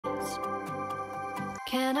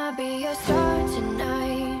Can I be your star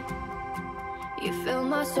tonight? You fill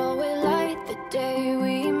my soul with light the day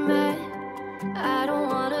we met. I don't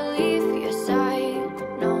wanna leave your side,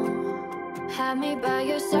 no. Have me by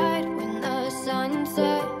your side when the sun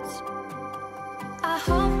sets. I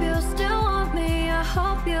hope you'll still want me, I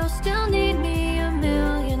hope you'll still need me a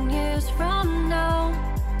million years from now.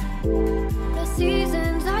 The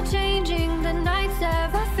seasons are changing, the nights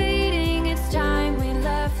ever fading. It's time we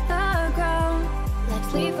left the ground.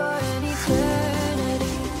 Let's leave for an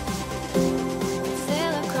eternity.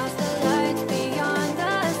 Sail across the lights beyond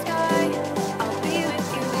the sky. I'll be with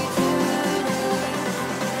you eternally.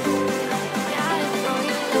 Dying for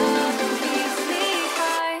your love and keeps me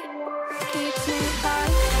high. Keeps me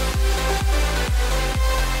high.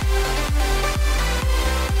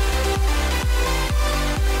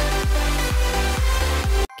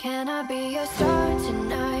 Can I be your star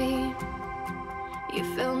tonight? You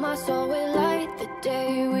fill my soul with light the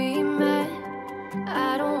day we met.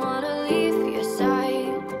 I don't wanna leave your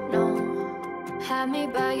side, no. Have me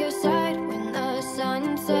by your side when the sun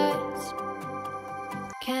sets.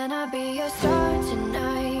 Can I be your star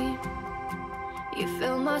tonight? You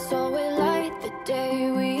fill my soul with light the day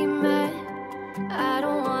we met. I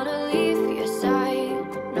don't wanna leave your side,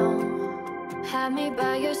 no. Have me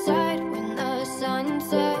by your side when the sun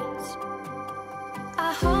sets.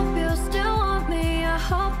 I hope you'll still want me, I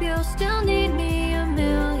hope you'll still need me a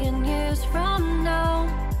million years from now.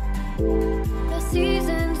 The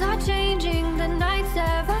seasons are changing, the nights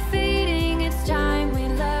ever fading. It's time we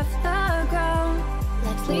left the ground.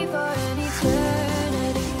 Let's leave for an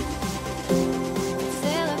eternity.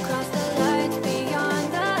 Sail across the lights beyond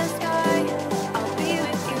the sky. I'll be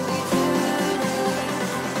with you eternally.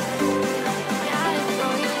 Dying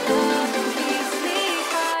for your love and keeps me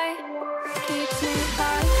high. Keeps me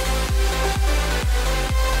high.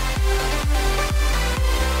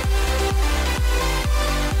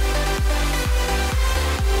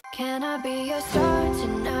 Can I be your star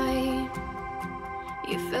tonight?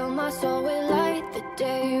 You fill my soul with light the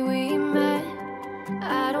day we met.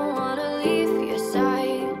 I don't wanna leave your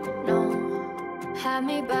side, no. Have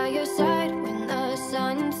me by your side when the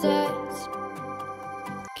sun sets.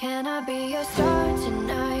 Can I be your star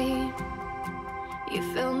tonight? You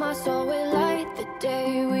fill my soul with light the day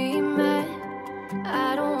we met. I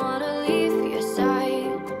don't wanna leave your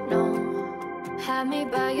side, no. Have me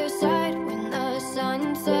by your side when the sun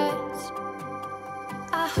sets.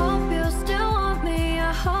 I hope you'll still want me,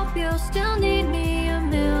 I hope you'll still need me a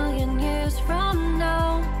million years from now.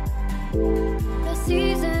 The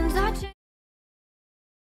seasons are changing.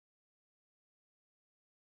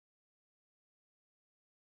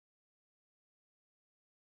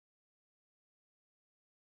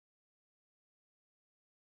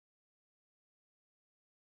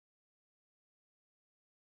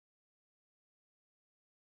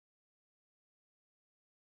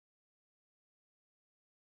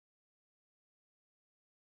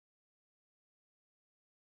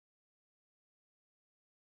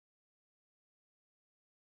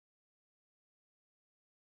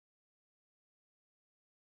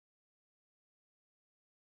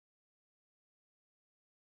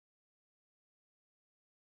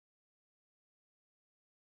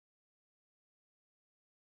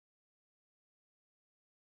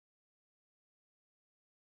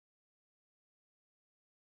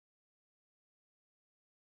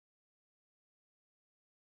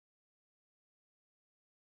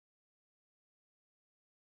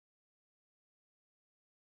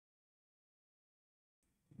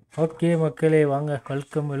 Okay மக்களே, வாங்க.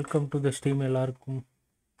 Welcome to the stream எல்லாருக்கும்.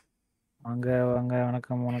 வாங்க வாங்க,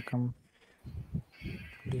 வணக்கம் வணக்கம்.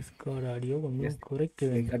 Discord audio கொஞ்சம் குறைக்க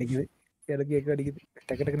வேண்டும். அடிக்குது, எனக்கு அடிக்குது,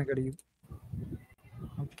 டக்கு டக்குன்னு அடிக்குது.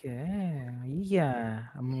 ஓகே, ஐயா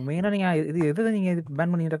மெயினாக நீங்கள் எது நீங்கள் இது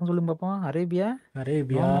பேன் பண்ணிட்டாங்கன்னு சொல்லுங்க பார்ப்போம். அரேபியா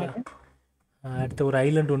அடுத்த ஒரு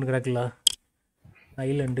ஐலண்ட் ஒன்று கிடக்கல.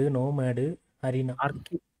 ஐலண்டு, நோமேடு, அரினா,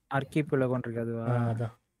 ஆர்கிபில் கொண்டிருக்கு. அதுவா?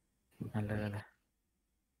 அதான். நல்ல வேலை.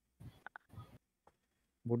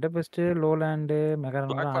 புட்டபெஸ்ட், லோலாண்டு,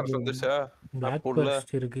 மெகாரன்லாம் பிளாக்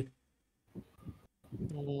ஃபாரஸ்ட் இருக்கு.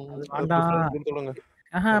 வேண்டாம்.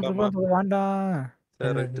 ஆஹா, வேண்டாம்.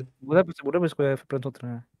 புட்டபெஸ்ட்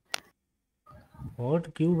தோத்துருங்க.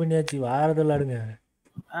 ஓட்டு கியூ பண்ணியாச்சு, வாரத்தில் விளாடுங்க.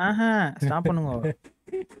 ஆஹா, ஸ்டாப் பண்ணுங்க.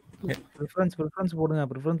 ப்ரிஃபரன்ஸ் போடுங்க.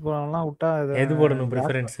 ப்ரிஃபரன்ஸ் போடலாம் விட்டா எது போடணும்?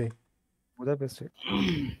 ப்ரிஃபரன்ஸ் புட்டபெஸ்ட்.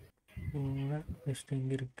 பெஸ்ட்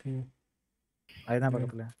எங்க இருக்கு? அதுதான்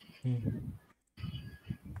பக்கத்துல.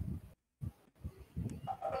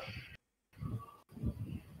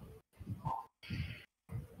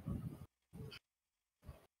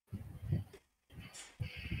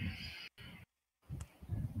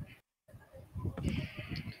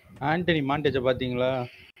 ஆண்டனி மாண்டேஜ பாத்தீங்களா?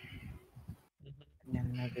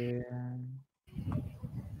 என்னது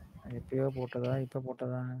எப்பயோ போட்டதா இப்ப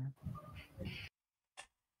போட்டதா?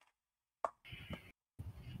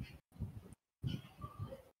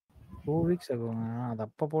 2 வீக்ஸ் ஆகுங்க. அது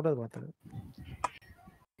அப்ப போட்டது பார்த்தது.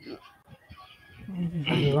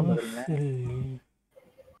 அதுதான் பாக்குறீங்க.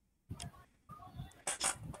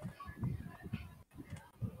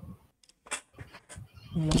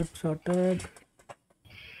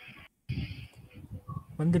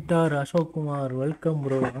 வந்துட்டார் அசோக் குமார். Welcome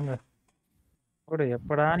bro. வாங்க. போடு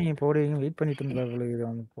எப்படா நீங்க போடுவீங்க வெயிட் பண்ணிட்டு இருந்தா இது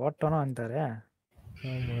அவங்க போட்டோன்னா வந்துட்டாரே.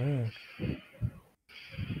 ஆமா.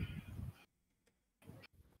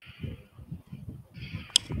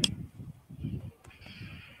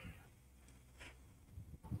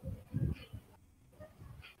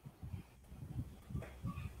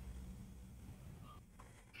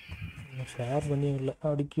 ஷேர் பண்ணிடல.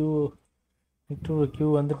 அப்படி கியூ கியூ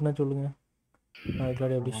வந்துட்டுன்னா சொல்லுங்க.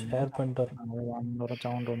 அதுக்காடி அப்படி ஷேர் பண்ணிட்டு வரேன்.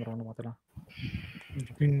 சவுண்ட் வந்துடும் பார்த்தலாம்.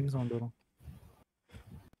 சவுண்ட் வரும்.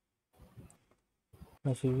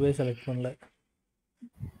 நான் சிவ்வே செலக்ட் பண்ணல.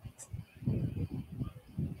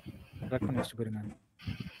 செலக்ட் பண்ணி வச்சுட்டு போயிருங்க.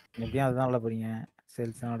 எப்படியும் அதுதான் விட போறீங்க.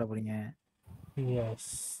 சேல்ஸ் தான் விட போறீங்க.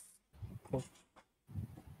 எஸ்.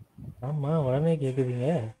 ஆமா உடனே கேக்குறீங்க.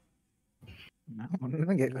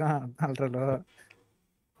 ஒன்றும் கேட்கலாம். ஆல்ரெடோ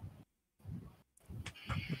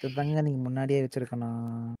இதுதாங்க நீங்க முன்னாடியே வச்சிருக்கணும்.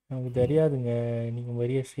 நமக்கு தெரியாதுங்க. நீங்க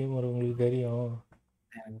பெரிய ஸ்ட்ரீமர், உங்களுக்கு தெரியும்.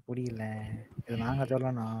 எனக்கு புரியல. இது நாங்க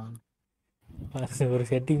சொல்லணும். ஒரு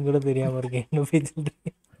செட்டிங் கூட தெரியாம இருக்கேன். என்ன போய்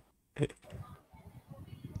சொல்றீங்க?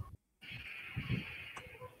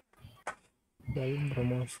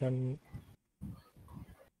 ப்ரமோஷன்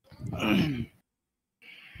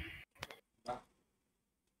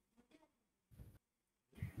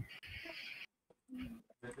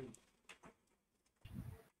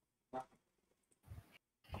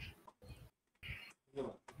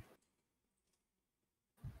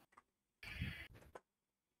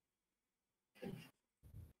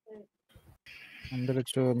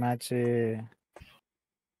வந்துருச்சு மேட்ச்.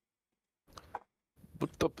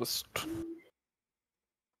 புத்தபெஸ்ட்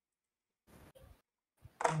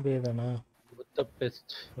வேதனா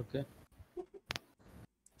புத்தபெஸ்ட். ஓகே.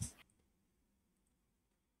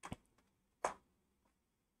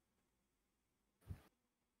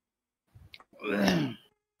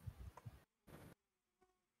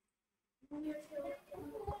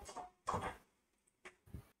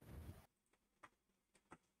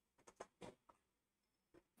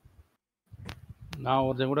 நான்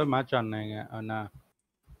ஒருத்தன் கூட மேட்ச் ஆடினேங்க. அண்ணா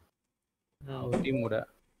ஒரு டீம் கூட.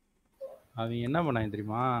 அவங்க என்ன பண்ணாங்க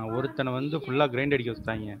தெரியுமா? ஒருத்தனை வந்து ஃபுல்லா கிரைண்ட் அடிக்க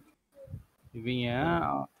வச்சுட்டாங்க. இவங்க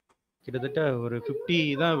கிட்டத்தட்ட ஒரு 50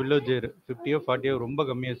 தான் வில்லேஜர், 50ஓ 40ஓ ரொம்ப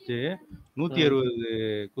கம்மியாச்சு. 160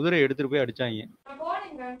 குதிரை எடுத்துட்டு போய் அடிச்சாங்க.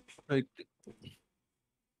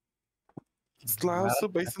 ஸ்லாஷ்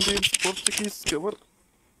பைசன்டைன்ஸ் போர்ச்சுகீஸ் கவர்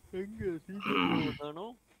எங்க சிஜே ப்ரோ வந்தானோ?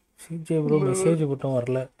 சிஜே ப்ரோ மெசேஜ் மட்டும்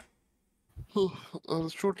வரல.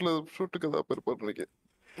 ஷூட்டுக்கு தான் பேர் நினைக்கிறேன்.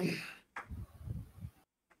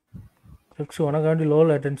 உனக்காண்டி லோ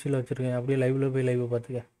லேட்டன்சியில் வச்சிருக்கேன். அப்படியே லைவ்ல போய் லைவ்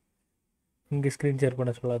பார்த்துக்க. இங்கே ஸ்க்ரீன் ஷேர்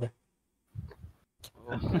பண்ண சொல்லாத.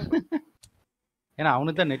 ஏன்னா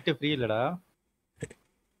அவனுக்கு தான் நெட் ஃப்ரீ இல்லடா.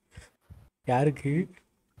 யாருக்கு?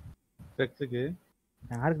 ஃப்ரெக்ஸுக்கு.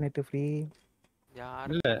 யாருக்கு நெட் ஃப்ரீ?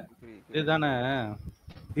 இல்ல இதுதானே.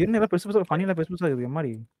 என்ன பெருசு பெருசா பண்ணில பெருசு பெருசா இருக்குது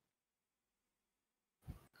எம்மாடி.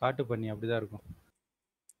 காட்டு பண்ணி அப்படிதான் இருக்கும்.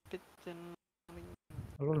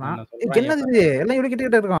 என்னது இது? எல்லாம் இவ்வளவு கிட்ட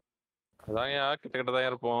கிட்ட இருக்கும். அதான் யா கிட்ட கிட்ட தான்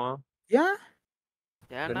இருப்போம். ஏன்?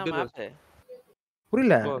 ஏன்னா மேப்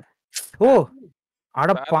புரியல. ஓ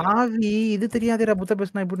அட பாவி, இது தெரியாதேடா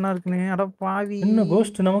புத்தபெஸ்ட்னா இப்படினா இருக்குன்னு. அட பாவி. என்ன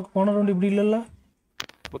கோஸ்ட் நமக்கு போன ரவுண்ட் இப்படி இல்லல்ல?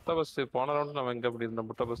 புத்தபெஸ்ட் போன ரவுண்ட் நம்ம எங்க அப்படி இருந்தோம்?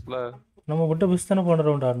 புத்தபெஸ்ட்ல நம்ம புத்தபெஸ்ட் தானே போன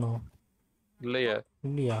ரவுண்ட் ஆடணும். இல்லையா?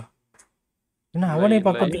 இல்லையா? என்ன அவனே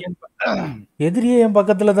பக்கத்துல, எதிரியே என்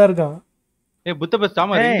பக்கத்துல தான் இருக்கான். புத்தபெஸ்ட்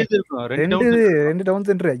ஆமா ரெண்டு இருக்கும். ரெண்டு டவுன்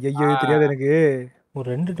சென்டர். ஐயோ தெரியாது எனக்கு. ஒரு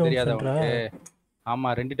 2 டவுன் சென்டரா? ஆமா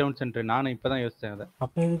 2 டவுன் சென்டர். நானும் இப்பதான் யோசிச்சேன் அத.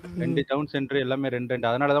 அப்ப 2 டவுன் சென்டர் எல்லாமே 2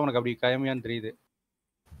 அதனால தான் உனக்கு அப்படி கயமையான்னு தெரியுது.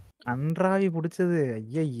 அன்றாவி பிடிச்சது.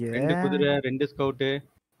 ஐயய்ய 2 குதிரை 2 ஸ்கவுட்.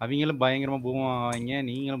 அவங்களும் பயங்கரமா பூவாங்க,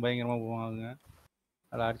 நீங்களும் பயங்கரமா பூவாங்க.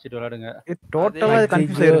 அத அடிச்சிட்டு விளையாடுங்க. டோட்டலா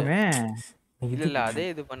கன்ஃபியூஸ் ஆயிருமே. இல்ல அதே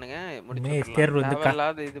இது பண்ணுங்க, முடிச்சிடலாம்.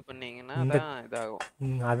 தேவையில்லாத இது பண்ணீங்கன்னா தான் இதாகும்.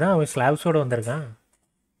 அதான் அவன் ஸ்லாப்ஸோட வந்திருக்கான்.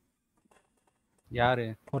 யாரு?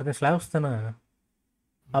 ஒருத்தன் ஸ்லாப்ஸ் தானே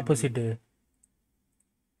ஆப்போசிட்.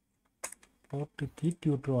 போட்டு தீட்டி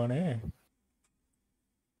விட்டுருவானே.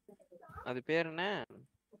 அது பேர் என்ன?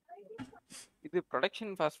 இது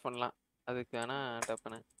ப்ரொடக்ஷன் ஃபாஸ்ட் பண்ணலாம். அதுக்கு வேணா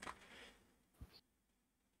டப்புன்னு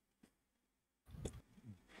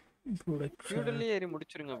ஃபியூடல்லே ஏறி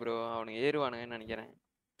முடிச்சிருங்க ப்ரோ. அவனுங்க ஏறுவானுங்கன்னு நினைக்கிறேன்.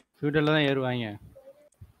 ஃபியூடல்ல தான் ஏறுவாங்க.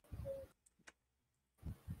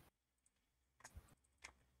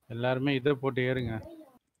 எல்லாருமே இதை போட்டு ஏறுங்க.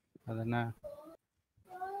 அது என்ன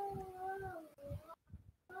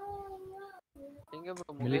எங்க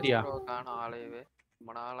ப்ரோ முகேஷ் மிலிட்டியா ப்ரோ காணோம் ஆளையவே.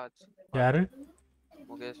 ரொம்ப நாளாச்சு. யாரு?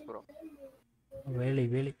 முகேஷ் ப்ரோ. வேலை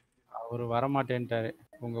வேலை. அவர் வரமாட்டேன்ட்டாரு.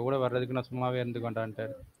 உங்க கூட வர்றதுக்கு நான் சும்மாவே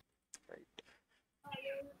இருந்துக்கொண்டான்ட்டாரு.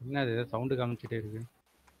 என்னது சவுண்டு காமிச்சிட்டே இருக்கு?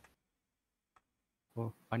 ஓ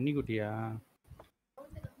பன்னிக்குட்டியா?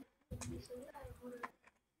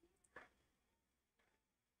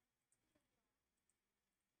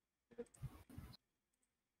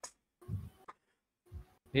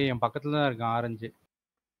 ஏய் என் பக்கத்துல தான் இருக்கான் ஆரஞ்சு.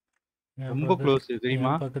 ரொம்ப க்ளோஸ்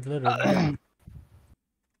தெரியுமா? பக்கத்துல ரெட்.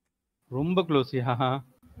 ரொம்ப க்ளோஸ்யா.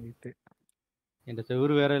 ரைட்டு. என்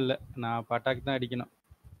செவுரு வேற இல்லை. நான் பட்டாக்கு தான் அடிக்கணும்.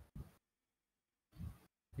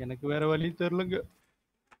 எனக்கு வேற வழி தெரியலங்க.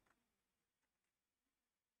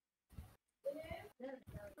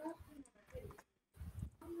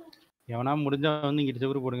 எவனா முடிஞ்சா வந்து இங்கிட்டு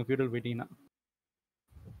செவுரு போடுங்க ஃபியூடல் போயிட்டீங்கன்னா.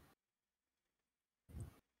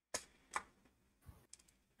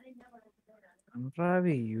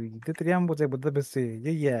 கன்றாவி இது தெரியாம போச்சே புத்த பெஸ்ட்.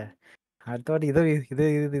 ஐயா அடுத்த வாட்டி இதை இதை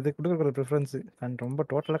இது இதை கொடுக்குற ப்ரிஃபரன்ஸ் ரொம்ப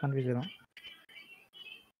டோட்டலாக கன்ஃபியூஸ் ஆயிடும்.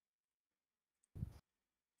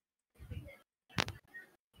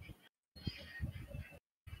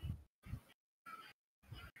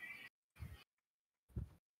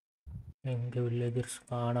 எங்க வில்லேஜர்ஸ்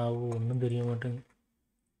காணாவும் ஒன்றும் தெரிய மாட்டேங்குது.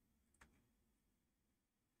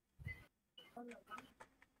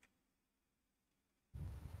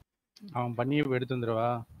 அவன் பண்ணி எடுத்து வந்துடுவா.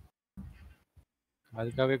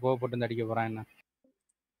 அதுக்காகவே கோவப்பட்டு வந்து அடிக்க போறான் என்ன?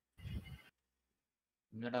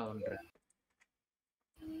 என்னடா பண்ற?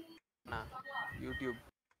 யூடியூப்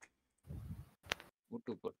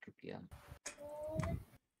போட்டிருக்கியா?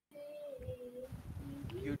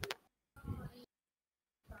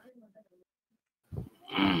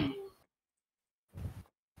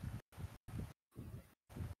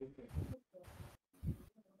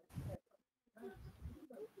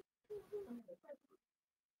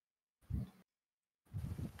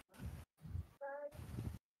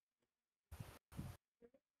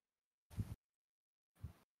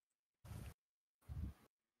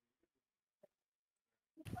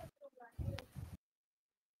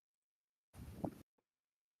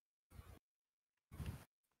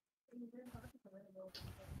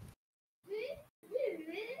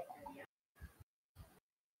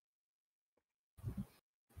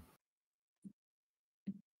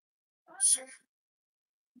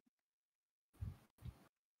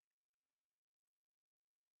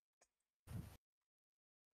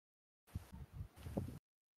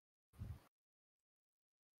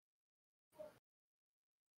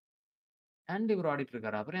 ஆண்டி ப்ரோ ஆடிட்டு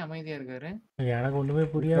இருக்காரு. அப்புறம் அமைதியா இருக்காரு. எனக்கு ஒண்ணுமே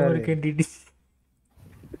புரியாம இருக்கேன். டிடி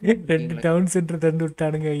 2 டவுன் சென்டர் தந்து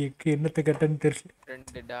விட்டானுங்க. என்னத்தை கட்டன்னு தெரியல.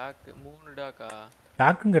 2 டாக் 3 டாக்கா?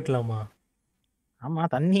 டாக்கும் கட்டலாமா? ஆமா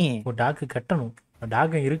தண்ணி. ஓ டாக்கு கட்டணும்.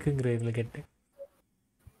 டாக்கம் இருக்குங்கிற இதுல கேட்டேன்.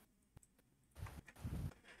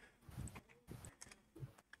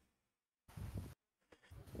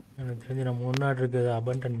 எனக்கு தெரிஞ்சு நம்ம முன்னாடி இருக்கிறத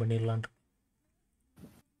அபண்டன் பண்ணிடலான்.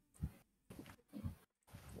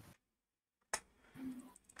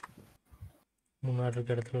 முன்னாடி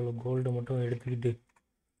இருக்க இடத்துல உள்ள கோல்டு மட்டும் எடுத்துக்கிட்டு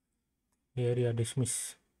ஏரியா டிஸ்மிஸ்.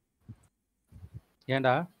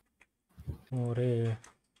 ஏண்டா ஒரே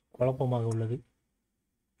குழப்பமாக உள்ளது.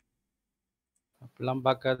 அப்படிலாம்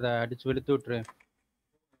பார்க்காத, அடிச்சு வெளுத்து விட்டுரு.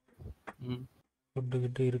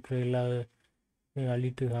 ஃபுட்டுக்கிட்டு இருக்கிற எல்லா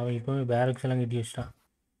அள்ளிட்டு அவன் இப்போவே பேரக்ஸ் எல்லாம் கட்டி வச்சிட்டான்.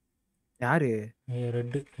 யாரு?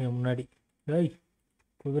 ரெட்டு என் முன்னாடி. ஏய்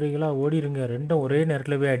குதிரைகளாக ஓடிடுங்க. ரெண்டும் ஒரே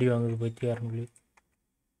நேரத்தில் போய் அடி வாங்குது பைத்தியாரங்களே.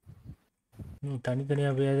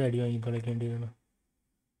 தனித்தனியாக போயாவது அடி வாங்கி தொலைக்க வேண்டியதுன்னு.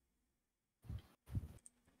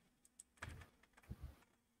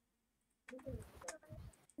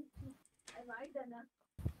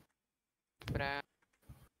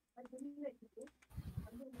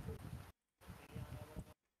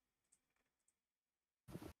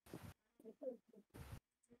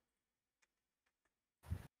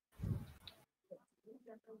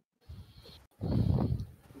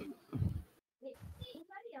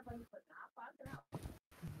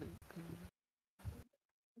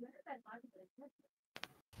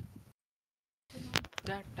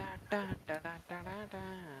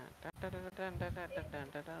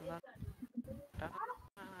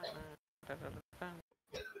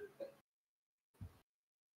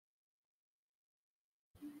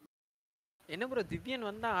 என்ன ப்ரோ திவ்யன்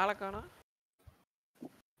வந்தா ஆளை காணோம்?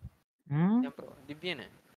 ஏன் ப்ரோ திவ்யனே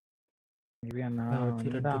திவ்யாண்ணா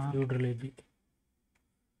வச்சு ரெண்டு ஃபியூட்ரல் ஏஜி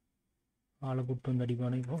ஆளை கூப்பிட்டு வந்து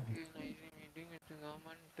அடிப்பானே இப்போ.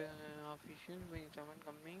 Government official by 7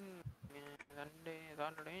 coming Sunday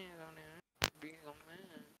Saturday தானே பி கம்மு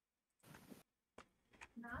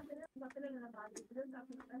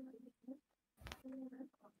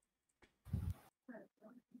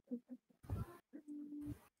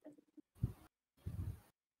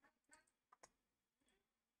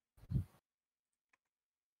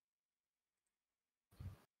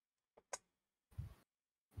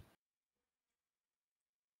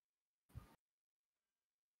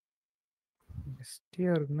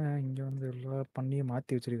எஸ்டிஆர்னா இங்க வந்து எல்லா பண்ணியும்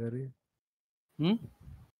மாத்தி வச்சிருக்காரு.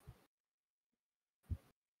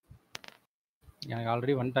 எனக்கு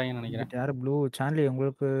ஆல்ரெடி வந்துட்டாங்கன்னு நினைக்கிறேன். யார் ப்ளூ சான்லி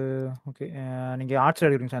உங்களுக்கு ஓகே. நீங்க ஆர்ட்ஸ்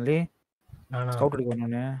எடுக்கிறீங்க சான்லி. நானா ஸ்கவுட் எடுக்க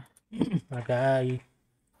வரணும்னு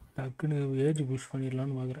டக்குன்னு ஏஜ் புஷ்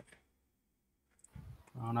பண்ணிடலான்னு பார்க்குறேன்.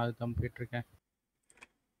 நானும் அது தான் போயிட்டுருக்கேன்.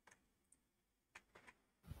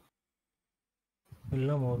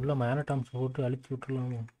 உள்ள மேனடாம்ஸ் போட்டு அழிச்சு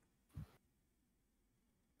விட்டுருலாமோ.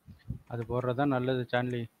 அது போடுறதுதான் நல்லது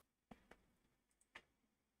சான்லி.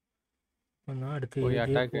 நான் அடுத்து போய் ஏஜே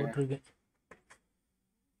அட்டாக் போட்டிருக்கேன்.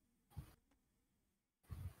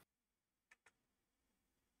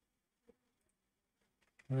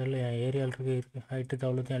 அதில் என் ஏரியாவில் இருக்கு ஹைட்டு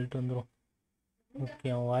தவளத்தையும் அழிட்டு வந்துடும்.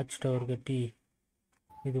 ஓகே அவன் வாட்ச் டவர் கட்டி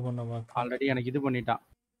இது பண்ண பார்க்க. ஆல்ரெடி எனக்கு இது பண்ணிட்டான்.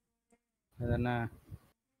 அது என்ன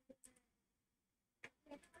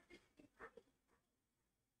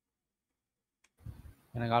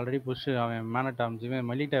எனக்கு ஆல்ரெடி புஷ் அவன் மேனடாம்ஸ் இவன்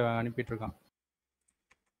மல்லிட்ட அனுப்பிட்டு இருக்கான்.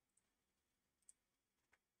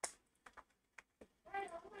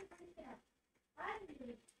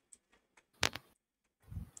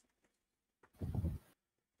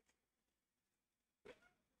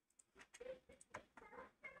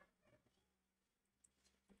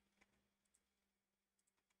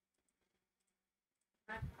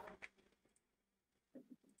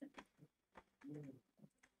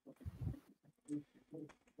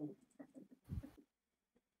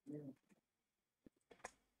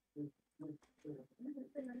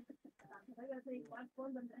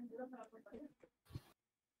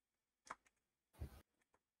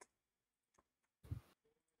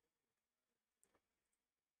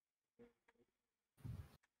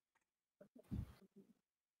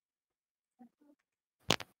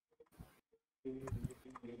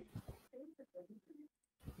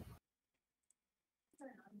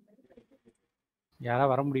 யாரா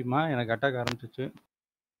வர முடியுமா? எனக்கு அட்டாக் ஆரம்பிச்சிச்சு.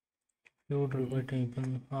 போயிட்டு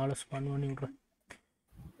இப்போ ஆளை ஸ்பான் பண்ணி விட்றேன்.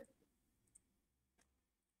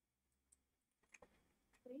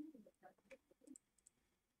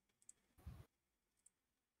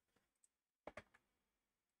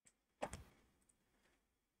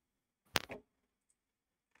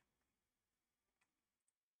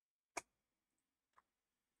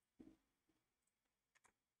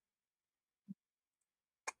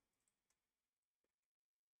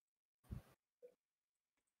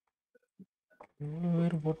 இவ்வளோ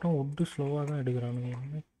பேர் போட்டோம் உட்டு ஸ்லோவாக தான் எடுக்கிறானுங்க.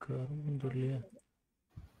 என்ன கரும்புன்னு தெரியலையா.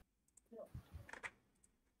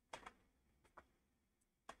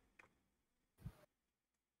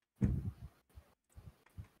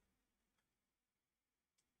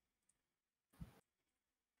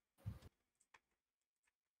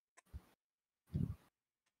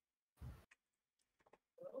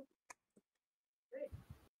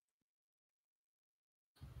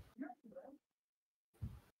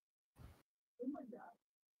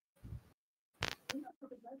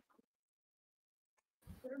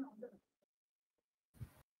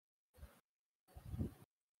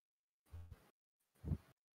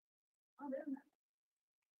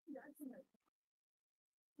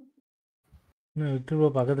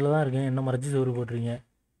 விக்டர் பக்கத்தில் தான் இருக்கேன். என்ன மறைச்சி சோறு போட்டுறீங்க.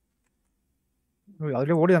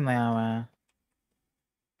 அதுலேயே ஓடி வந்தான் அவன்.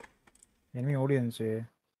 என்ன ஓடி வந்துச்சு.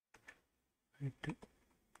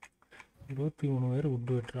 23 பேர்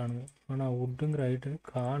உட்டு வெட்டுறானுங்க. ஆனால் உட்டுங்கிற ஐட்டம்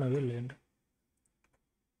காணவே இல்லைன்ற.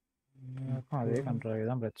 அதே கண்ட்ரோல்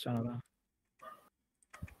தான் பிரச்சனை தான்.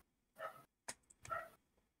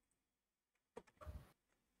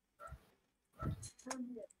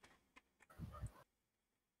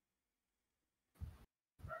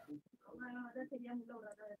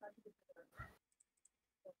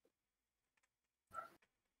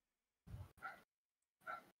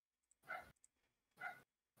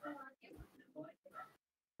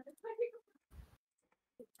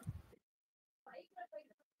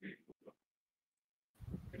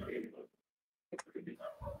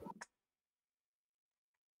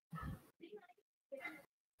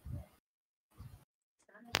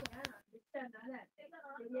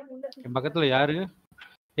 என் பக்கத்துல யாரு?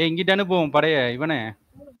 ஏய் இங்கிட்ட அனுப்புவோம் படைய இவனே.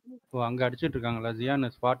 ஓ அங்க அடிச்சிட்டு இருக்காங்களா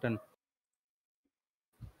ஜியான் ஸ்பாட்டன்.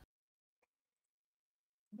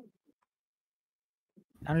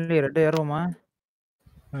 ரெண்டு ஏறுவோமா?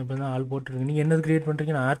 இப்போ தான் ஆள் போட்டுருக்கு. நீங்கள் என்னது கிரியேட்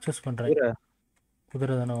பண்ணுறீங்க? நான் ஆர்ச்சஸ் பண்ணுறேன்.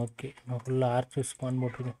 குதிரை தானே? ஓகே, நான் ஃபுல்லாக ஆர்ச்சஸ் ஸ்பான்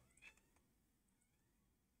போட்டிருக்கேன்.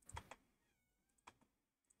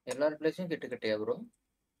 எல்லார் பிளேஸும் கிட்ட ப்ரோ.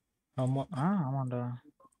 ஆமா ஆமாண்டா.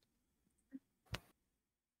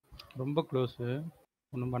 ரொம்ப க்ளோஸ்,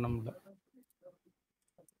 ஒன்றும் பண்ண முடியல.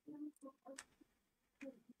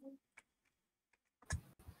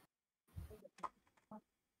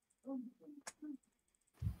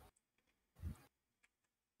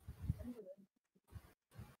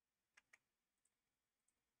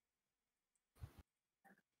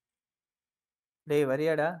 டேய்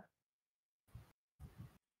வரியாடா?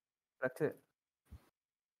 ரக்ஸ்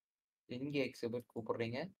எங்க எக்ஸிபிட்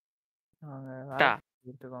கூப்பிடுறீங்க?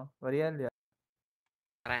 வரியா இல்லையா?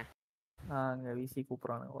 வரேன். அங்க விசி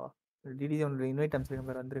கூப்பிடுறானுங்க. வா டிடி ஒன்று இன்வைட் அனுப்பிச்சிருக்கேன்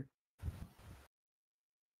பேர் வந்துரு.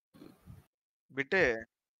 விட்டு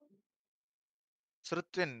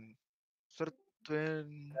சுருத்வன்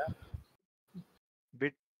சுருத்வன்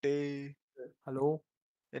விட்டு. ஹலோ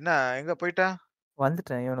என்ன எங்க போயிட்டா?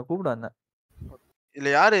 வந்துட்டேன், இவனை கூப்பிட வந்தேன். இல்ல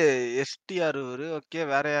யாரு எஸ்டிஆர் இவரு? ஓகே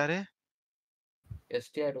வேற யாரு?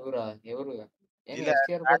 எஸ்டிஆர் இவரா? எவரு? ஏங்க இல்ல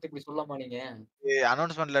எஸ்டிஆர் பார்த்து இப்படி சொல்லாமா நீங்க?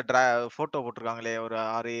 அனௌன்ஸ்மெண்ட்ல போட்டோ போட்டிருக்காங்களே ஒரு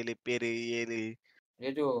 6-7 பேரு 7.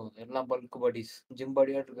 ஏஜோ எல்லாம் பல்க் பாடிஸ், ஜிம்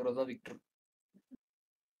பாடியா இருக்கிறதா விக்டர்.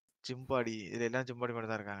 ஜிம்பாடி இதுல எல்லாம் ஜிம்பாடி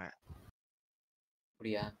மட்டும் தான் இருக்காங்க.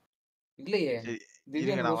 அப்படியா? இல்லையே, சரி இருங்க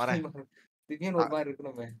திவ்யன் நான் வரேன். திவ்யன் ஒரு மாதிரி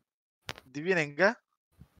இருக்கணுமே. திவ்யன் எங்க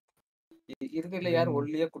இருக்குல்ல, யார்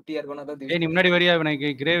ஒல்லியா குட்டியா இருக்கணும்? அதான் ஏய் நீ திவ்யன். முன்னாடி வரியா? இவனுக்கு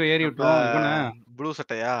கிரேவ் ஏறி விட்டுரும். இவனை ப்ளூ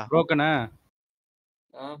சட்டையா? புரோக்கனை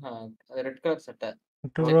ஆஹா, அது ரெட் கலர் சட்டை.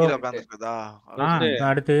 கீழ உட்கார்ந்திருக்கதா? நான்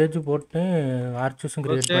அடுத்த ஏஜ் போட்டு ஆர்ச்சஸும்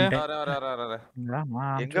கிரியேட் பண்ணிட்டேன்.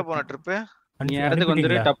 எங்க போன ட்ரிப்? நீ இடத்துக்கு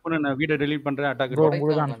வந்துரு, டப்புன்னு நான் வீடியோ டெலீட் பண்றேன். அட்டாக்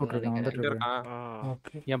உங்களுக்கு அனுப்பிட்டு இருக்கேன், வந்துட்டு இருக்கேன்.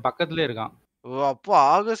 ஓகே, என் பக்கத்துலயே இருக்கான். ஓ அப்போ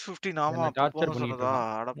ஆகஸ்ட் 15 ஆமா அப்போ டார்ச்சர் போன பண்ணிட்டு சொன்னதா?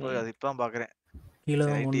 இருக்கான். அட போய் அது இப்பதான் பாக்குறேன். கீழே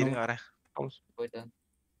தான் சரி போடணும். இருங்க வரேன். போயிட்டேன்.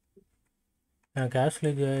 எனக்கு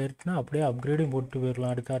கேஷ்லேஜ் ஆயிருச்சுன்னா அப்படியே அப்கிரேடும் போட்டு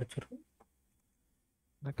போயிடலாம் அடுத்த ஆர்ச்சர்.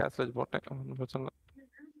 நான் கேஷ்லேஜ் போட்டேன், ஒன்றும் பிரச்சனை இல்லை.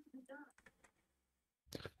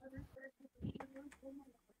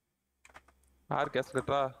 யார் கேஸ்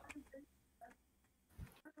கட்டுறா?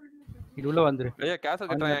 இது உள்ள வந்துரு. ஐயா கேஸ்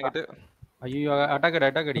கட்டுறா என்கிட்ட. ஐயோ அட்டாக்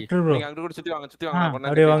அடி. நீங்க அங்க கூட சுத்தி வாங்க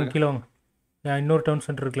அப்படியே வாங்க, கீழே வாங்க. இன்னொரு டவுன்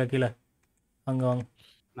சென்டர் இருக்குல்ல கீழே, அங்கே வாங்க.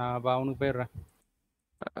 நான் அவனுக்கு போயிடுறேன்.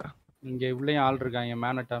 இங்கே உள்ளேயும் ஆள் இருக்காங்க,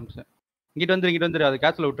 மேன் அட்டாம்ஸ். இங்கிட்டு வந்துரு, அது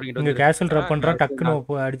கேஸ்ல விட்டுருங்க. இங்கே கேஷல் ட்ராப் பண்ணுறேன்,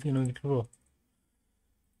 டக்குன்னு அடிச்சு இங்கிட்டு போ.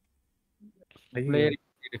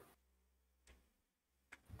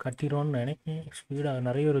 கட்டிடுவோன்னு நினைக்கிறேன். ஸ்பீடாக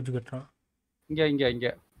நிறைய பேர் வச்சு கட்டுறான். இங்கே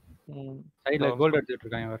சைடுல கோல்ட் எடுத்துட்டு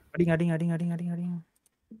இருக்காங்க. அவர் அடிங்க.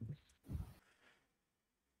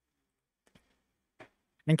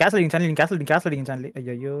 நீங்க கேஸ்ல அடிங்க சேனல்.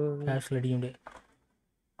 ஐயோ கேஷ்ல அடிக்க முடியாது.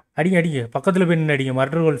 அடிங்க பக்கத்தில் போய் நின்று அடிங்க.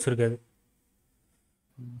 மர்டர் கோல்ஸ் இருக்காது,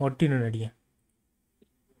 ஒட்டி நின்று அடிங்க.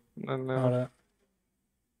 அவ்வளோதான்.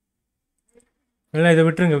 இல்லை இதை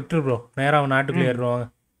விட்டுரு ப்ரோ. நேராக அவன் நாட்டுக்குள்ளே ஏறுவாங்க.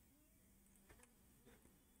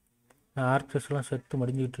 ஆர்ச்சஸ்லாம் செத்து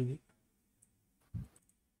மடிஞ்சிக்கிட்டு இருக்கு.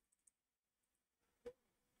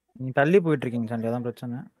 நீங்க தள்ளி போயிட்டு இருக்கீங்க சேனல், அதான்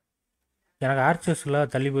பிரச்சனை. எனக்கு ஆர்ச்சஸ்ல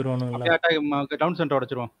தள்ளி போயிடுவானுங்களா? Down centre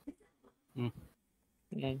உடைச்சிருவோம்.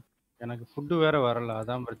 எனக்கு ஃபுட்டு வேற வரல,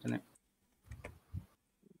 அதான் பிரச்சனை.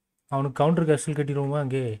 அவனுக்கு கவுண்டர் கேஸ்டில் கட்டிடுவோமா?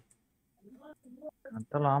 அங்கே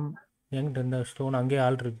கட்டலாம். என்கிட்ட இந்த ஸ்டோன் அங்கேயே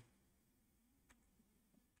ஆள் இருக்கு.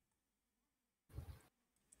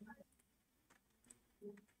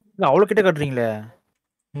 அவ்வளோ கிட்ட கட்டுறீங்களே?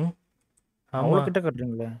 அவ்வளோ கிட்ட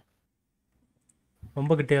கட்டுறீங்களே?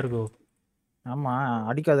 ரொம்ப கிட்டே இருக்கும். ஆமா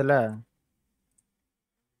அடிக்காதுல்ல.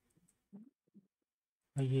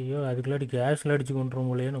 ஐயோ அதுக்குள்ளாடி கேஸ்ல அடிச்சு கொண்டுறோம்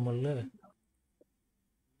போலயே நம்மள.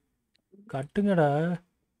 கட்டுங்கடா.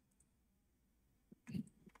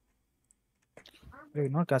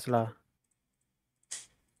 இன்னொரு கேஸ்லா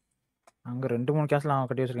அங்க 2-3 கேஸ்லாம்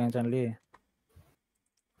கட்டி வச்சிருக்கேன் சேனல்லே.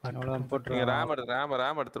 போட்டுருங்க.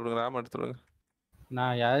 ரேம் எடுத்துடுங்க.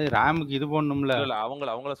 நான் யாரு ரேமுக்கு இது போடணும்ல? இல்ல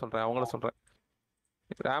அவங்கள சொல்றேன்.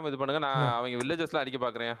 ரேம் இது பண்ணுங்க. நான் அவங்க வில்லேஜஸ்லாம் அடிக்க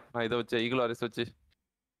பாக்குறேன். நான் இதை வச்சு ஈகிள் வாரிஸ் வச்சு.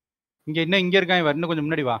 இங்க இருக்கான். இன்னும் கொஞ்சம்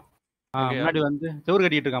முன்னாடி வா. முன்னாடி வந்து செவுரு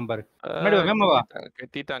கட்டிட்டு இருக்கான் பாரு. முன்னாடி வா, வேகமா வா.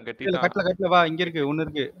 கட்டிட்டான். கட்டல வா. இங்க இருக்கு, ஒன்னு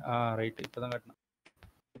இருக்கு. ரைட், இப்பதான் கட்டினான்.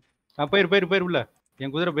 போயிரு உள்ள.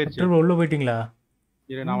 என் குதிரை போயிருச்சு. உள்ள போயிட்டீங்களா?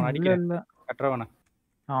 இரு நான் அவனை அடிக்கிறேன். கட்டுறவன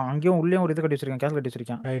அங்கேயும் உள்ளேயும் ஒரு இது கட்டி வச்சிருக்கேன், கேஸ் கட்டி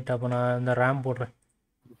வச்சிருக்கேன். ரைட், அப்போ நான் இந்த ரேம் போடுறேன்.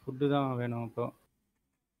 ஃபுட்டு தான் வேணும் இப்போ.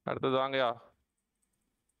 அடுத்தது வாங்கயா,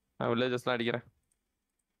 நான் வில்லேஜஸ்லாம் அடிக்கிறேன்.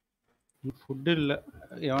 ஃபுட்டு இல்லை,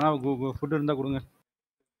 எவனா ஃபுட்டு இருந்தால் கொடுங்க.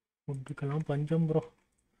 ஃபுட்டுக்கெல்லாம் பஞ்சம் ப்ரோ.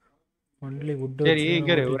 ஒன்லி வுட்டு சரி வச்சு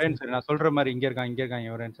இங்கே ஒரே நிமிஷம், நான் சொல்கிற மாதிரி இங்கே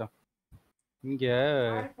இருக்காங்க ஒரே நிமிஷம். இங்கே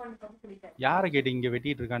யாரை கேட்டு இங்கே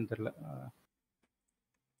வெட்டிட்டு இருக்கான்னு தெரில.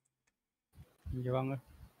 இங்கே வாங்க,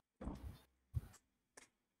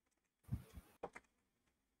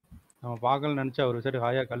 நம்ம பார்க்கலன்னு நினச்சா ஒரு சைடு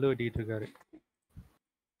ஹாயாக கல் வெட்டிக்கிட்டு இருக்காரு.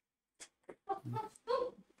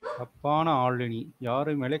 தப்பான ஆள் நீ,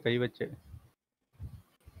 யாரு மேலே கை வச்ச?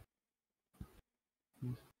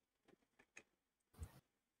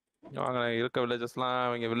 வாங்க, இருக்க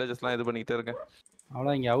வில்லேஜஸ்லாம் இங்கே வில்லேஜஸ்லாம் இது பண்ணிக்கிட்டே இருக்கேன்.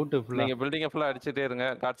 அவ்வளோ இங்கே அவுட்டு ஃபுல்லாக. நீங்கள் பில்டிங்கை ஃபுல்லாக அடிச்சுட்டே இருங்க,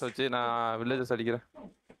 கார்ட்ஸ் வச்சு நான் வில்லேஜஸ் அடிக்கிறேன்.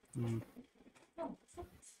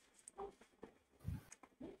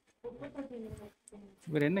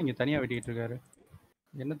 இவர் என்ன இங்கே தனியாக வெட்டிக்கிட்டு இருக்காரு?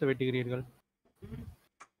 என்னத்தை வெட்டுகிறீர்கள்?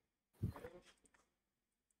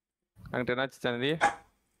 அங்கிட்ட என்னாச்சு சந்தி?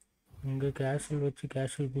 இங்கே கேஷுவல் வச்சு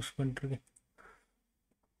கேஷுவல் புஷ் பண்ணிட்டுருக்கேன்.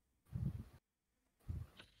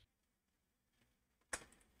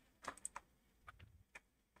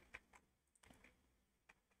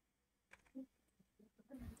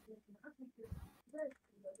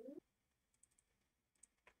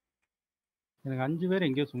 எனக்கு 5 பேர்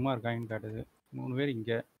எங்கேயோ சும்மா இருக்காங்கன்னு காட்டுது. 3 பேர்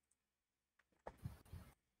இங்கே.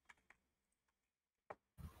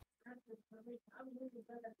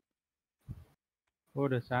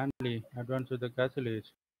 ஓடு சாண்ட்லி அட்வான்ஸ் வித் கேசல் ஏஜ்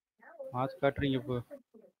மாஸ் காட்டுறீங்க இப்போ.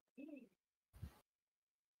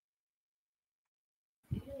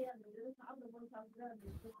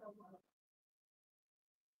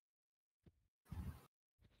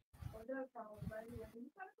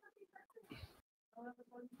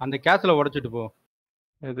 அந்த கேஸ்ல உடைச்சிட்டு போ.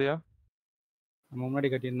 எதையா? நம்ம முன்னாடி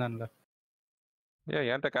கட்டியிருந்தான்ல. ஏன்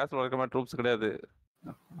என்கிட்ட கேஸ்ல உடைக்கிற மாதிரி ட்ரூப்ஸ் கிடையாது.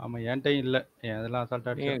 ஆமாம், என்கிட்டையும் இல்லை. அதெல்லாம்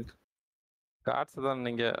அசால்ட்டாக அடிச்சு. கார்ட்ஸ் தான்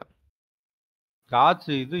நீங்கள்.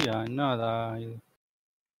 காட்ஸ் இது இன்னும் அதா இது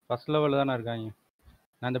ஃபர்ஸ்ட் லெவலில் தானே இருக்காங்க.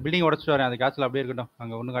 நான் இந்த பில்டிங் உடச்சிட்டு வரேன், அந்த கேஸில் அப்படியே இருக்கட்டும்.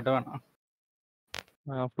 அங்கே ஒன்றும் கட்ட வேணாம்.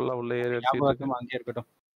 ஃபுல்லாக உள்ள ஏரியா ஞாபகம் அங்கேயே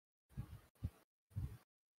இருக்கட்டும்.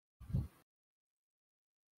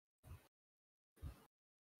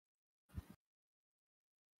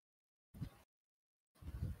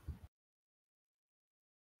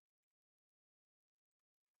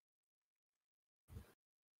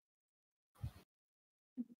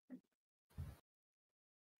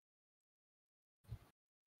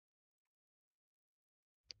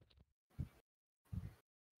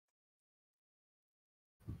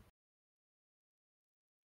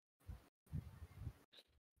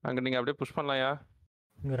 அங்கே நீங்கள் அப்படியே புஷ் பண்ணலாம்யா.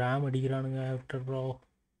 இங்கே ரேம் அடிக்கிறானுங்க ஆஃப்டர் ப்ரோ.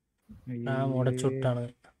 ரேம் உடச்சு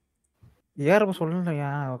விட்டானுங்க. ஏறப்ப சொல்லலையா,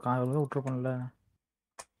 விட்டுருப்போம்ல.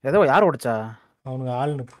 ஏதோ யார் உடைச்சா? அவனுங்க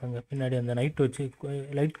ஆள் நிற்கிறாங்க பின்னாடி, அந்த நைட் வச்சு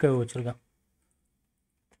லைட் கவ் வச்சுருக்கான்.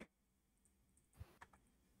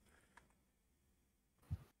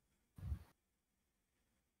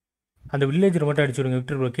 அந்த வில்லேஜர் மட்டும் அடிச்சு விடுங்க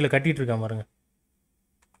விக்டர் ப்ரோ. கீழே கட்டிட்டு இருக்கான் பாருங்க.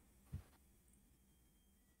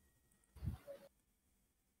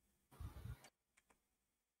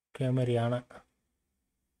 கேமரி யானை.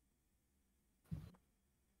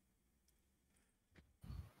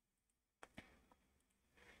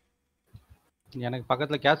 எனக்கு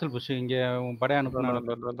பக்கத்துல கேசல் புஷ். இங்க உன் படை அனுப்புனா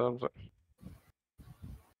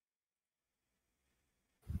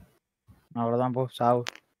அவ்வளவுதான், போ சாவு.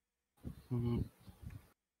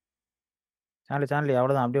 சாண்ட்லி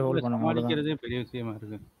அவ்வளவுதான், அப்படியே ஹோல்ட் பண்ணுங்க. சமாளிக்கிறதே பெரிய விஷயமா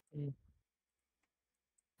இருக்கு.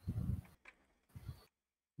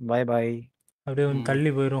 By by. அப்படியே வந்து தள்ளி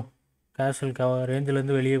போயிடும். கேசல்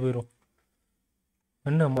ரேஞ்சிலேருந்து வெளியே போயிடும்.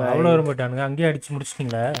 இன்னும் அவ்வளோ வர மாட்டானுங்க. அங்கேயே அடிச்சு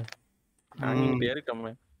முடிச்சிட்டிங்களா?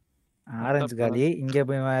 ஆரஞ்சு காலி. இங்க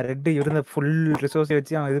போய் ரெட்டு இருந்த ஃபுல் ரிசோர்ஸ்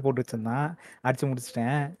வச்சு அவன் இது போட்டு வச்சிருந்தான், அடிச்சு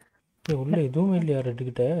முடிச்சிட்டேன். உள்ள எதுவுமே இல்லையா ரெட்டு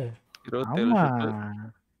கிட்ட? ஆமா,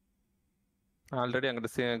 ஆல்ரெடி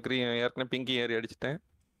அங்கிட்ட ஏற்கனவே பிங்கி ஏறி அடிச்சிட்டேன்.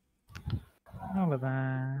 அவ்வளவுதான்.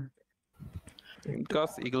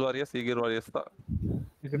 இன்காஸ் ஈகிள் வாரியர்ஸ் தான்.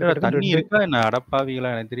 தண்ணி இருக்கா என்ன? அடப்பாவிகளா,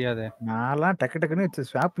 எனக்கு தெரியாது. நான்லாம் டக்கு டக்குன்னு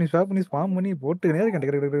ஸ்வாப் பண்ணி ஸ்பாம் பண்ணி போட்டு நேரம்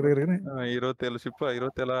 27 ஷிப்பா?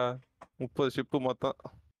 27 30 ஷிப்பு மொத்தம்.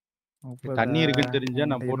 தண்ணி இருக்குன்னு தெரிஞ்சா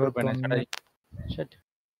நான் போட்டுருப்பேன்.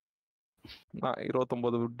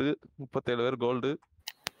 29 வுட்டு, 37 பேர் gold.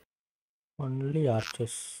 Only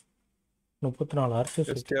arches 34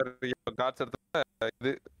 arches. Cards எடுத்தா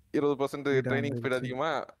இது 20% ட்ரைனிங் ஸ்பீட்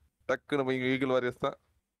அதிகமா டக்குன்னு போய் ஈகிள் வாரியர்ஸ் தான்.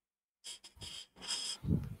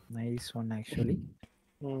 Nice one actually.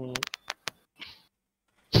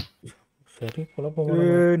 சரி குழப்பம்.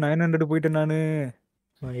 900 போயிட்டேன் நானு.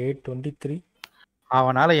 823.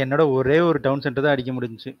 அவனால என்னோட ஒரே ஒரு டவுன் சென்டர் தான் அடிக்க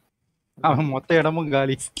முடிஞ்சுச்சு. அவன் மொத்த இடமும்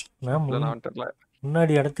காலி. நான்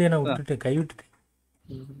முன்னாடி இடத்தையே நான் விட்டுட்டேன், கை விட்டுட்டேன்.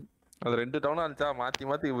 அது 2 டவுனா இருந்துச்சா, மாத்தி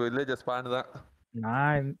மாத்தி வில்லேஜஸ் ஸ்பான் தான்.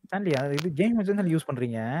 நான் தாண்டி இது கேம் வச்சு தான் யூஸ்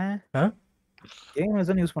பண்றீங்க. கேம்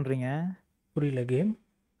வச்சு தான் யூஸ் பண்றீங்க. புரியல.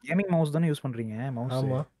 கேமிங் மவுஸ் தானே யூஸ் பண்றீங்க மவுஸ்.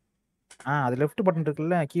 ஆமா. அது லெஃப்ட் பட்டன்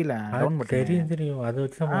இருக்குல்ல கீழ டவுன் பட்டன். தெரியும். அதை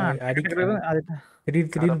வச்சு நம்ம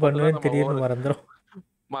திடீர்னு பண்ணுவேன், திடீர்னு மறந்துடும்.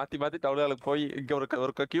 மாத்தி மாத்தி டவுனுக்கு போய் இங்க ஒரு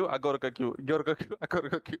கியூ, அங்க ஒரு கியூ, இங்க ஒரு கியூ, அங்க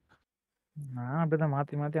ஒரு கியூ. நான் அப்படிதான்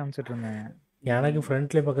மாத்தி மாத்தி அனுப்பிச்சிட்டு இருந்தேன். எனக்கு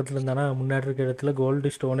ஃப்ரண்ட்லேயே பக்கத்தில் இருந்தானா முன்னாடி இருக்க இடத்துல கோல்டு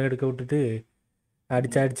ஸ்டோனை எடுக்க விட்டுட்டு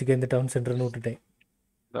அடிச்சுக்க இந்த டவுன் சென்டர்னு விட்டுட்டேன்.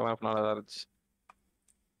 நல்லா தான் இருந்துச்சு.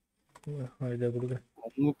 இதை கொடுக்குறேன்.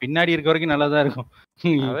 உங்க பின்னாடி இருக்க வரைக்கும் நல்லா தான் இருக்கும்.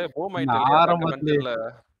 ஆரம்பத்துல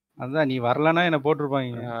அதான் நீ வரலன்னா என்ன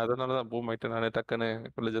போட்டிருப்பாங்க. அதனாலதான் பூம் ஆயிட்டு நானே டக்குன்னு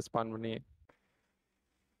வில்லேஜஸ் ஸ்பான் பண்ணி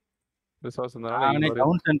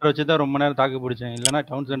டவுன் சென்டர் வச்சு தான் ரொம்ப நேரம் தாக்கு பிடிச்சேன். இல்லைன்னா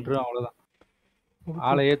டவுன் சென்டரும் அவ்வளவுதான்.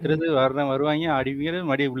 ஆளை ஏத்துறது வருவாங்க, அடிக்கிறது,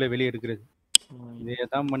 மறுபடியும் உள்ள வெளியே எடுக்கிறது. இதே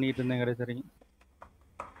தான் பண்ணிட்டு இருந்தேன் கடைசி வரைக்கும்.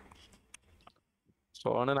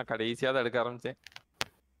 ஸ்டோனு நான் கடைசியாக தான் எடுக்க ஆரம்பிச்சேன்.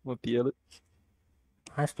 107.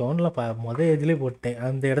 ஸ்டோனில் மொதல் ஏஜ்லேயே போட்டேன்.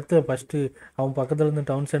 அந்த இடத்த ஃபஸ்ட்டு அவன் பக்கத்தில் இருந்து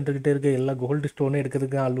டவுன் சென்டர்கிட்ட இருக்க எல்லா கோல்டு ஸ்டோனும்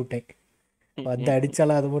எடுக்கிறதுக்கு ஆள் விட்டேன். வந்து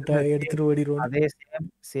அடிச்சாலும் அதை மட்டும் எடுத்துட்டு ஓடிடுவோம். அதே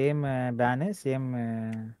சேம் பேனு சேம்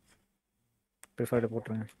ப்ரிஃபர்டு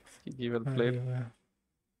போட்டுருங்க.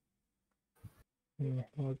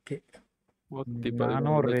 ஓகே.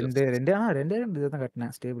 நானும் ஒரு ரெண்டே தான்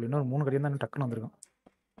கட்டினேன் ஸ்டேபிள். இன்னொரு 3 கட்டியும் தான் டக்குன்னு வந்திருக்கும்.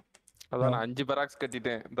 அதான் நான் 5 பெராக்ஸ்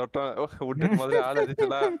கட்டிட்டேன். விட்டுட்டு முதல்ல ஆள்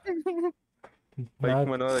அடிச்சலா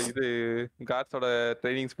இது கார்ட்ஸோட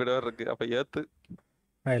ட்ரைனிங் ஸ்பீட் இருக்கு. அப்ப ஏத்து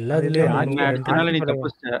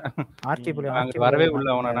வரவே உள்ள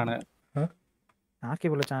அவன நானு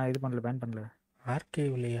ஆர்கேவ்ல இது பண்ணல, பேன் பண்ணல.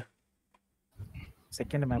 ஆர்கேவ்லயா?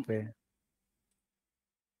 செகண்ட் மேப்,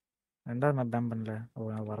 ரெண்டாவது மேப் பேன் பண்ணல.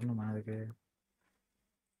 வரணுமா அதுக்கு?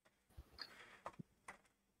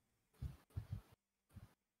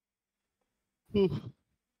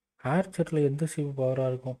 ஆர்ச்சர்ல எந்த சிவ் பவரா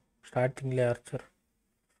இருக்கும்? ஸ்டார்டிங்ல Archer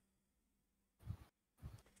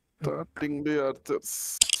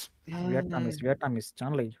Vietnamese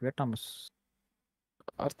channel Vietnamese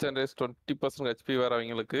Archer race 20% HP வேற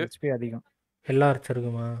அவங்களுக்கு. ஹெச்பி அதிகம் எல்லா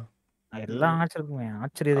ஆர்ச்சருக்குமா? எல்லா ஆர்ச்சருக்குமே.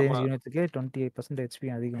 ஆர்ச்சர் யூனிட்டுக்கு 28% ஹெச்பி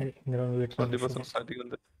அதிகம். 20% ஸ்டார்டிங்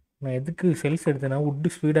வந்து. நான் எதுக்கு செல்ஸ் எடுத்தேன்னா would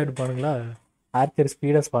speedo எடுப்பானுங்களா, Archer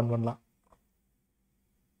speedo span பண்ணலாம்.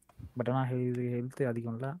 பட் ஆனால் இது ஹெல்த்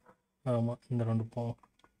அதிகம்ல. ஆமாம், இந்த 2 போவோம்.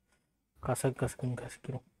 கசக்குன்னு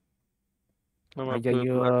கசிக்கிறோம்.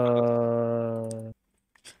 ஐயோ,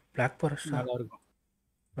 பிளாக் ஃபாரஸ்ட் நல்லா இருக்கும்.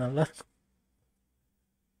 நல்லா இருக்கும்.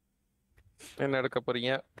 என்ன எடுக்க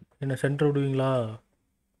போறீங்க? என்ன சென்டர் விடுவீங்களா?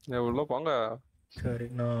 உள்ள போங்க. சரி,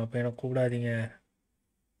 நான் இப்போ எனக்கு கூப்பிடாதீங்க.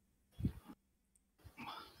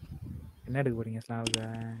 என்ன எடுக்க போறீங்க? ஸ்லாவ்ல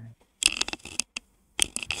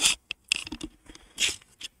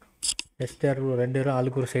எஸ்டிஆர் 2 பேரும்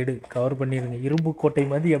ஆளுக்கு ஒரு சைடு கவர் பண்ணிடுங்க. இரும்பு கோட்டை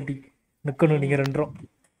மாதிரி அப்படி நிற்கணும் நீங்கள் 2ரும்.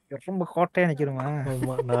 ரொம்ப கோட்டையா நிற்கிறோமா?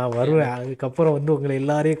 ஆமாம், நான் வருவேன். அதுக்கப்புறம் வந்து உங்களை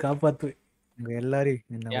எல்லாரையும் காப்பாற்றுவேன். உங்கள் எல்லாரையும்.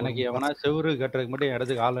 எனக்கு எவனா செவுரு கட்டுறதுக்கு மட்டும்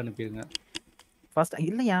இடத்துக்கு ஆள் அனுப்பிடுங்க. ஃபர்ஸ்ட்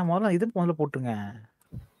இல்லையா, முதல்ல போட்டுருங்க.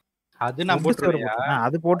 அது நான் போட்டுருவேன்.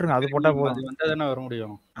 அது போட்டுருங்க. அது போட்டா போதும். அது வந்தா தானே வர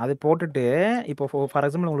முடியும். அது போட்டுட்டு இப்போ ஃபார்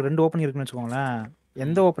எக்ஸாம்பிள் உங்களுக்கு 2 ஓப்பனிங் இருக்குன்னு வச்சுக்கோங்களேன்.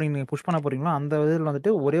 எந்த ஓப்பனிங் நீங்கள் புஷ் பண்ண போறீங்களோ அந்த இதில்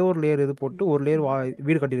வந்துட்டு ஒரே ஒரு லேயர் இது போட்டு ஒரு லேயர்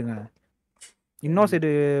வீடு கட்டிடுங்க. இன்னொரு சைடு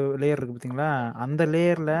லேயர் இருக்குது பார்த்தீங்களா, அந்த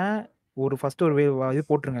லேயரில் ஒரு ஃபர்ஸ்ட் ஒரு இது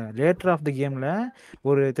போட்டுருங்க. லேட்டர் ஆஃப் தி கேமில்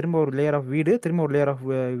திரும்ப ஒரு லேயர் ஆஃப் வீடு, திரும்ப ஒரு லேயர் ஆஃப்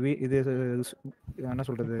இது என்ன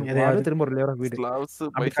சொல்கிறது, திரும்ப ஒரு லேயர் ஆஃப் வீடு.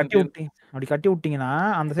 அப்படி கட்டி விட்டீங்கன்னா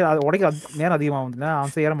அந்த சைடு அது உடைக்க நேரம் அதிகமாகுதுல,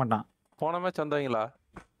 அவன் சைடு ஏற மாட்டான். போன மேட்ச் வந்தாங்களா?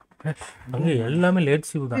 அங்க எல்லாமே லேட்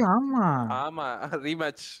சிவ் தான். ஆமா,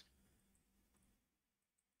 ரீமேட்ச்.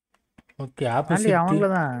 ஓகே, ஆப்போசிட்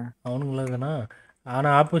அவனுங்களா தானா?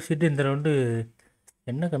 ஆனால் ஆப்போசிட் இந்த ரவுண்டு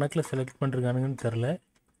என்ன கணக்கில் செலக்ட் பண்ணிருக்கானுங்கன்னு தெரில.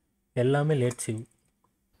 எல்லாமே லேட் சிவ்.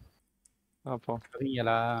 அப்போ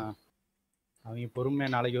சரிங்களா, அவங்க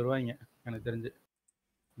பொறுமையாக நாளைக்கு வருவாங்க எனக்கு தெரிஞ்சு.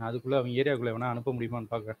 நான் அதுக்குள்ளே அவங்க ஏரியாவுக்குள்ளே வேணா அனுப்ப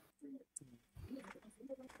முடியுமான்னு பார்க்குறேன்.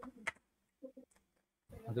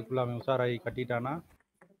 அதுக்குள்ளே அவன் உஷாராகி கட்டிட்டானா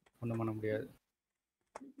ஒன்றும் பண்ண முடியாது.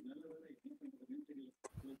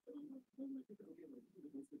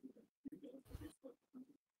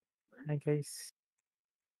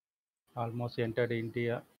 Almost entered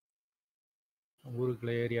India.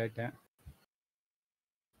 ஊருக்குள்ளே ஏறி ஆயிட்டேன்.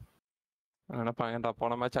 நினைப்பாங்கடா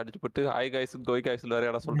போன மேட்ச் அடிச்சு போட்டு ஹாய் காய்ஸ் கோய் காய்ஸ் வேற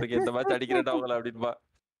இடம் சொல்றீங்க, இந்த மேட்ச் அடிக்கிறேன்டா அவங்கள அப்படின்பா.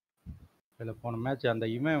 இல்லை, போன மேட்ச் அந்த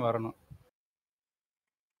இவன் வரணும்.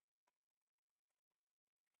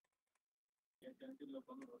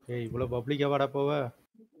 ஏய் இவ்வளோ பப்ளிக்கா வாடா போவ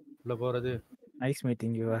உள்ள போறது நைஸ்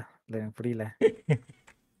மீட்டிங் யூ. இல்ல எனக்கு புரியல.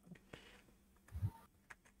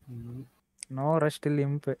 நோ ரஷ் டில்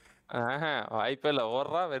இம்ப். வாய்ப்பே இல்ல.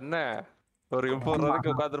 ஓடுறா என்ன ஒரு இம்போர்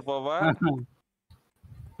வரைக்கும் உட்காந்துட்டு போவா.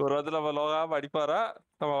 ஒரு இடத்துல நம்ம லோகாம அடிப்பாரா,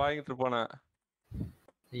 நம்ம வாங்கிட்டு இருப்போன.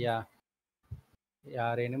 ஐயா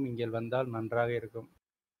யாரேனும் இங்கே வந்தால் நன்றாக இருக்கும்.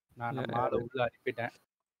 நான் நம்ம ஆளை உள்ள அனுப்பிட்டேன்.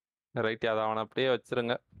 ரைட், அதை அவனை அப்படியே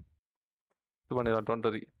வச்சிருங்க. இது பண்ணிடலாம்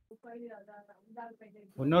 20.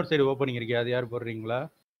 இன்னொரு சைடு ஓப்பனிங் இருக்கு, அது யார் போடுறீங்களா?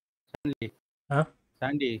 சாண்டி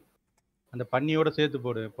சாண்டி அந்த பன்னியோட சேர்த்து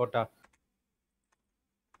போடு போட்டா.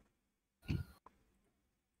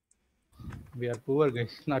 We are poor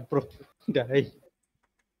guys, not pro guy.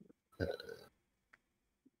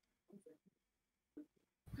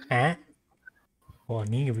 ஓ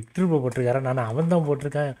நீங்க விக்டர் ப்ரோ போட்டிருக்காரா? நான் அவன் தான்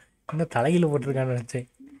போட்டிருக்கேன், இன்னும் தலையில போட்டிருக்கான்னு நினைச்சேன்.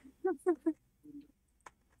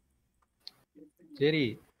 சரி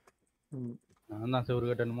நான் தான் செவரு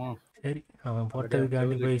கட்டணுமோ? சரி அவன்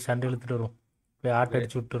போட்டதுக்காண்டி போய் சண்டை இழுத்துட்டு வரும், போய் ஆட்டை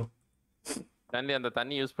அடிச்சு விட்டுரும். சாண்டி அந்த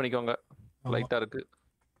தண்ணி யூஸ் பண்ணிக்கோங்க, லைட்டா இருக்கு.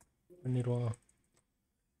 பண்ணிடுவோம்.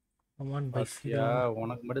 பாத்தியா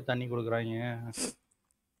உனக்கு மட்டும் தண்ணி கொடுக்குறாங்க.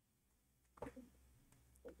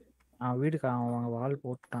 வீடுக்கு அவன் வால்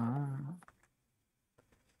போட்டான்.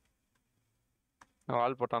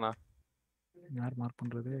 வால் போட்டானா? யார் மார்க்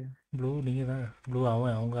பண்றது? ப்ளூ நீங்க தான். ப்ளூ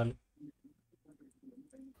அவன் அவங்க ஆள்.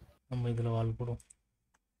 நம்ம இதுல வால் போடுவோம்.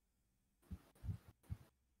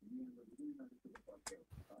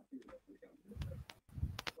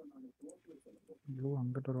 ப்ளூ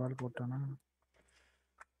அங்கிட்ட ஒரு வால் போட்டானா?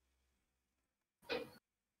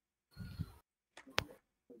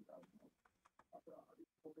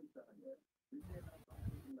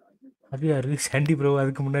 அது யாரு? சாண்டி ப்ரோ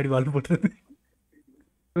அதுக்கு முன்னாடி வால் போட்டுறது.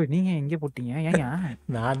 நீங்க எங்க போட்டீங்க? ஏங்க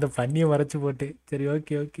நான் அந்த பண்ணியை மறைச்சு போட்டேன். சரி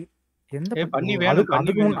ஓகே ஓகே. எந்த பண்ணி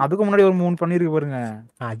வேணும்? அதுக்கு முன்னாடி ஒரு 3 பண்ணிருக்கு பாருங்க.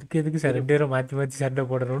 அதுக்கு எதுக்கு சார் 2 பேரும் மாற்றி மாற்றி சண்டை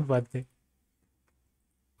போடணும்னு பார்த்தேன்.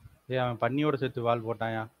 அவன் பண்ணியோட சேர்த்து வால்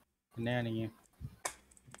போட்டாயா? என்னையா நீங்க?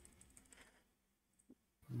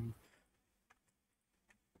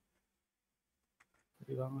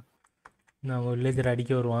 நான் வில்லேஜர்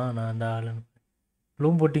அடிக்க வருவான். நான் அந்த ஆளு.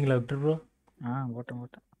 ப்ளூம் போட்டிங்களா விக்டர் ப்ரோ?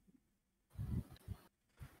 போட்டேன்.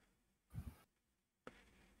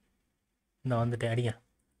 நான் வந்துட்டேன், அடிங்க.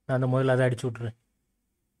 நான் அந்த முதல்ல அதை அடிச்சு விட்றேன்.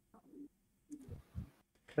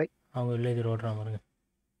 அவங்க வில்லேஜர் ஓடுறான் பாருங்க.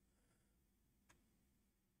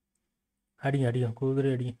 அடிங்க அடிங்க,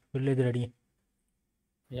 குதிரை அடிங்க, வில்லேஜர் அடிங்க.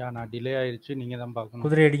 ஐயா நான் டிலே ஆயிடுச்சு, நீங்க தான் பார்க்கணும்.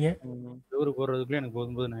 குதிரை அடிங்க. டூர் போடுறதுக்குள்ளே எனக்கு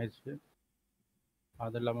போதும் ஆயிடுச்சு.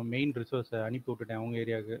 அது இல்லாமல் மெயின் ரிசோர்ஸை அனுப்பி விட்டுட்டேன் அவங்க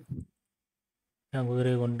ஏரியாவுக்கு. நான்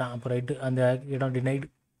குதிரையை கொண்டான். அப்புறம் ரைட்டு அந்த இடம் டினைடு.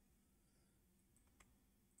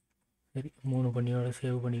 சரி 3 பண்ணியோட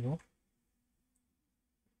சேவ் பண்ணிக்குவோம்.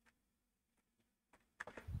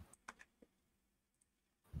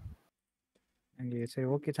 சரி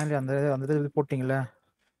ஓகே சாண்டி, அந்த இது போட்டிங்களா?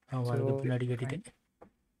 ஆமாம் அதுக்கு பின்னாடி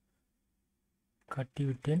கட்டி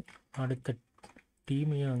விட்டேன். அடுத்த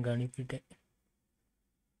டீமையும் அங்கே அனுப்பிட்டேன்.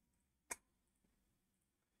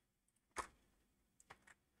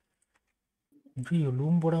 ஐயோ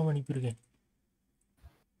லூம் போடாமல் அனுப்பியிருக்கேன்.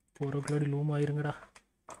 போகிறக்குள்ளாடி லூம் ஆயிருங்கடா.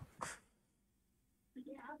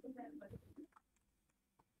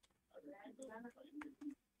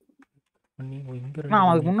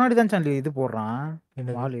 அதுக்கு முன்னாடி தான் சாண்டி இது போடுறான்.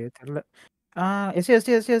 வால் தெரியல.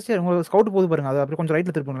 எஸ்டி உங்க ஸ்கவுட் போகுது பாருங்க, அது அப்படியே கொஞ்சம்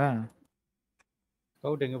ரைட்ல திருப்புங்களேன்.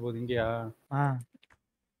 ஸ்கவுட் எங்க போகுது? இங்கயா?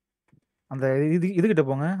 அந்த இதுகிட்ட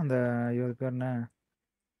போங்க. அந்த பேர் என்ன?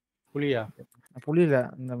 புலியா? புலி இல்ல,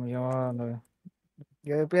 அந்த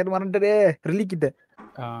பேர் மறந்துட்டே. ரிலிக்கிட்ட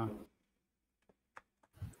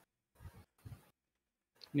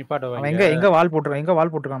எங்க வால்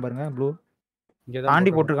போட்டுருக்கான் பாருங்க. ப்ளூ தாண்டி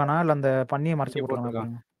போட்டிருக்கானா இல்ல அந்த பண்ணியை மறைச்சு போட்டிருக்கானா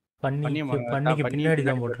பாருங்க. பண்ணிக்கு பின்னாடி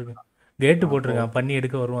தான் போட்டிருக்கேன். கேட்டு போட்டிருக்கான். பண்ணி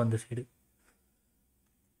எடுக்க வருவான் அந்த சைடு.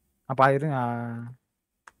 அப்ப இருங்க.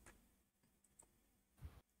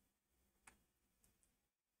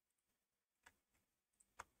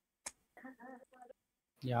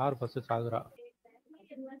 யார் ஃபர்ஸ்ட் சாகுறா?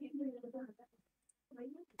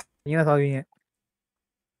 நீங்க தான் சாவீங்க.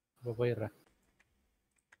 இப்போ போயிடுறேன்.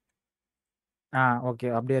 ஓகே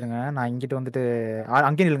அப்படியே இருங்க. நான் இங்கிட்டு வந்துட்டு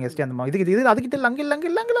அங்கே நில்லுங்க. எஸ்டி அந்த இது அதுக்கிட்ட இல்லை.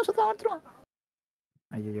 அங்கே சுத்தம் வந்துருவான்.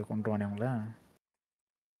 ஐயோ கொண்டுருவானே உங்கள.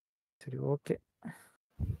 சரி ஓகே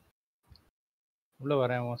உள்ள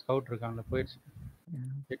வரேன். உன் ஸ்கவுட் இருக்கான்ல போயிடுச்சு.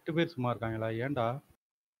 8 பேர் சும்மா இருக்காங்களா? ஏன்டா?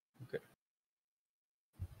 ஓகே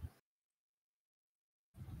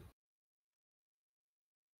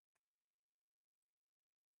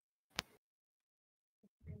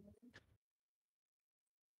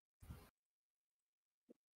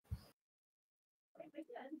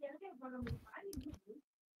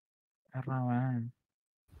யாரா அவன்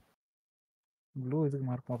ப்ளூ இதுக்கு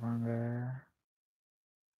மார்க் போடுறாங்க.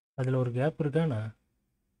 அதில் ஒரு கேப் இருக்காண்ணா.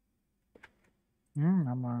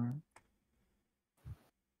 ஆமா.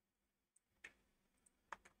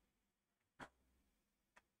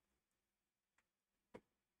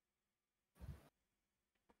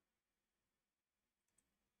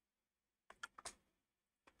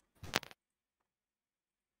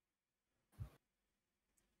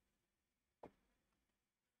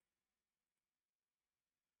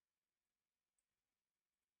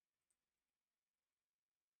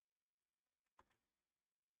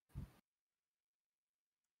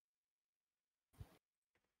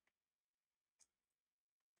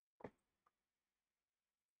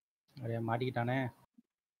 அப்படியே மாட்டிக்கிட்டானே.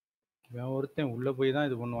 இவன் ஒருத்தன் உள்ளே போய் தான்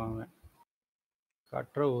இது பண்ணுவாங்க.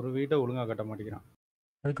 கட்டுற ஒரு வீட்டை ஒழுங்காக கட்ட மாட்டேங்கிறான்.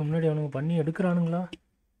 அதுக்கு முன்னாடி அவனுங்க பண்ணி எடுக்கிறானுங்களா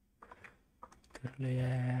தெரியலையே.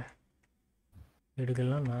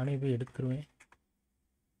 எடுக்கலாம், நானே போய் எடுத்துருவேன்.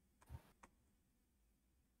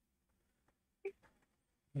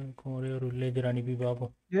 எனக்கும் ஒரே ஒரு வில்லேஜர் அனுப்பி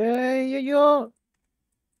பார்ப்போம். ஐயோ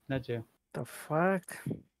என்னாச்சு? த ஃபக்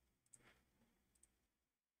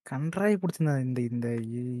கன்றாய் பிடிச்சிருந்தா இந்த இந்த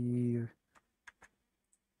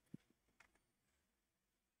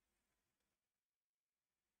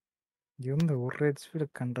இருந்த ஒரு ரேட் ஸ்பீடு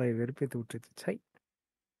கன்றாய் வெறுப்பேற்றி விட்டுருச்சு. சை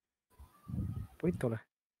போய் தொலை.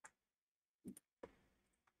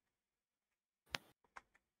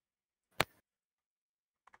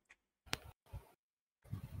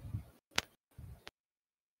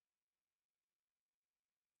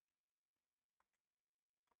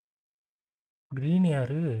 க்ரீன்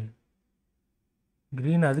யாரு?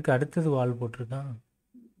 க்ரீன் அதுக்கு அடுத்தது வால் போட்டிருக்கான்.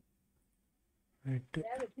 ரைட்டு,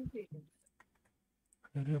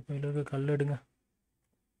 சரி அப்போ இதில் கல் எடுங்க.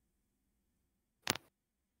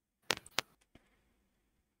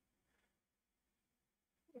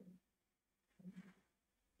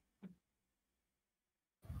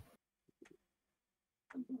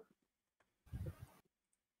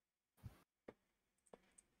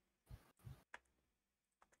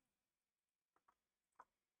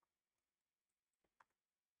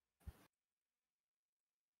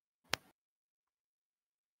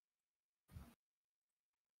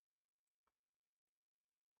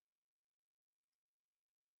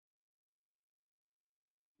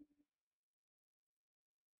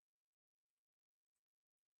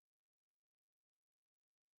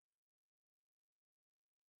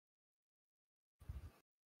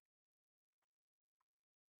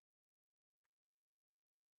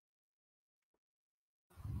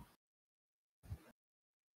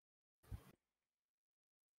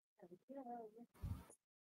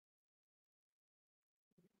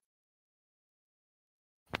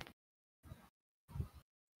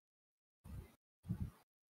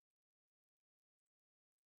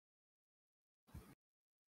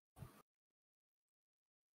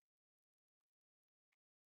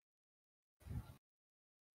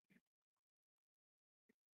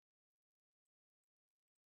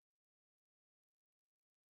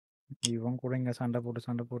 இவன் கூட இங்கே சண்டை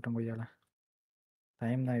போட்டு கொய்யால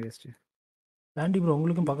டைம் தான் வேஸ்ட்டு. ஆண்டி ப்ரோ,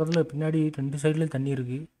 உங்களுக்கும் பக்கத்தில் பின்னாடி 2 சைடில் தண்ணி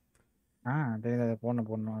இருக்குது. அதே அதை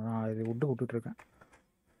போடணும். அதான் இது விட்டுட்ருக்கேன்.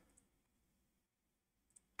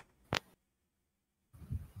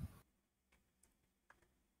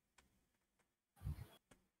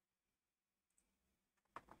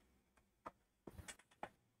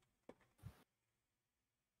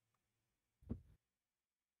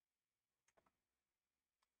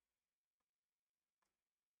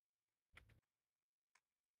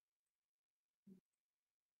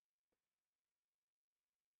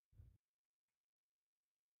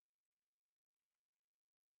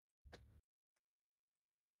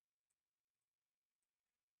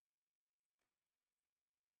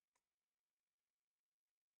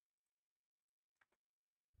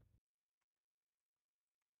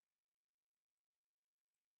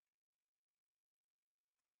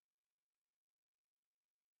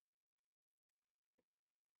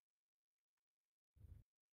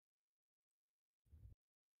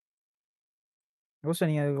 யோசிச்சு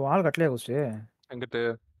நீங்கள் அதுக்கு வால் கட்டலையா யோசிச்சு? எங்கிட்டு?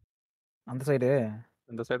 அந்த சைடு.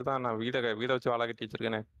 இந்த சைடு தான் நான் வீடை வச்சு வாழை கட்டி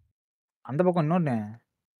வச்சிருக்கேனே. அந்த பக்கம் இன்னொன்று.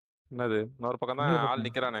 என்னது? இன்னொரு பக்கம் தான் இன்னொரு ஆள் பக்கம்.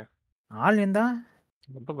 நிக்கிறானே. ஆள் இருந்தா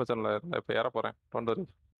ஒன்றும் பிரச்சனை இல்லை. இப்போ ஏற போறேன். தொண்டூர்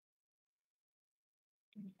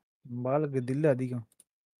பாலுக்கு தில்லு அதிகம்.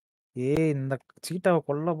 இந்த சீட்டாவை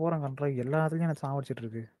கொல்ல போறேன் கண்ட்ராக்ட் எல்லாத்துலயும் எனக்கு சாவடிச்சிட்டு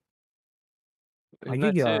இருக்கு.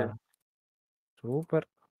 ஐயா என்னாச்சு? சூப்பர்.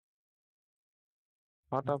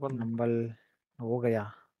 பாட்டா பண்ணு. நம்பல் ஓகையா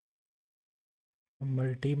நம்ம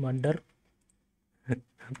டீம் அண்டர்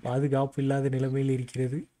பாதுகாப்பு இல்லாத நிலைமையில்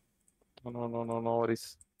இருக்கிறது. No worries.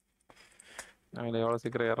 அதில் எவ்வளோ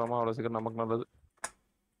சீக்கிரம் ஏறாமோ அவ்வளோ சீக்கிரம் நமக்கு நல்லது.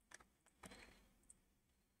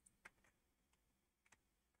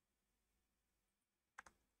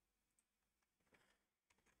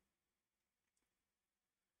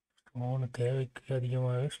 ஸ்டோனு தேவைக்கு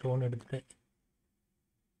அதிகமாகவே ஸ்டோன் எடுத்துட்டேன்.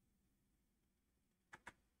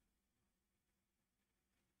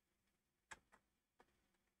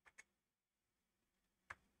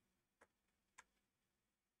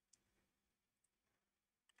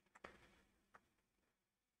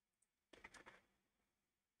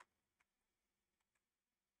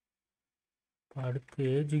 அடுத்து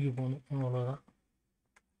ஏஜுக்கு போகணும், அவ்வளோதான்.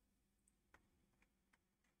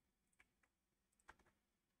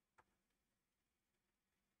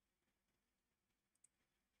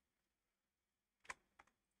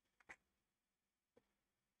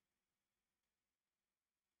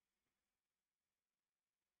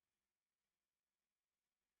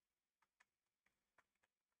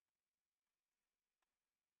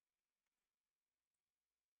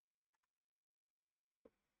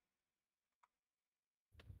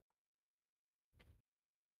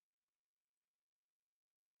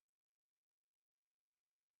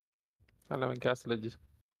 அவன் கேஸ்லேஜ்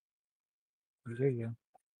ஐயோ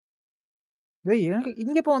ஏய் எனக்கு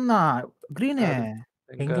இங்க இப்போ வந்தான் கிரீனு.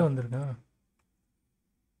 எங்கே வந்திருக்கான்?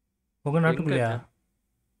 உங்கள் நாட்டுக்குள்ளையா?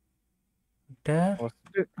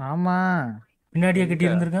 ஆமா பின்னாடியே கட்டி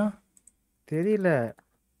இருந்திருக்கான். தெரியல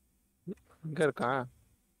எங்கே இருக்கான்.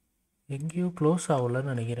 எங்கேயோ க்ளோஸ்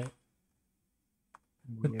ஆகலன்னு நினைக்கிறேன்.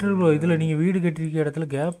 விக்டர் ப்ரோ, இதில் நீங்கள் வீடு கட்டியிருக்க இடத்துல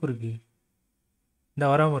கேப் இருக்கு.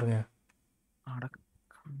 இந்த வராம பாருங்க.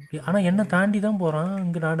 ஆனால் என்ன தாண்டி தான் போகிறான்.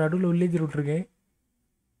 இங்கே நான் நடுவில் வில்லேஜ் விட்டுருக்கேன்.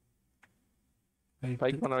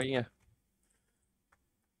 பைக் பண்ண வைங்க.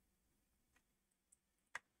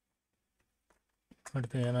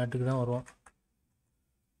 அடுத்து என் நாட்டுக்கு தான் வருவான்.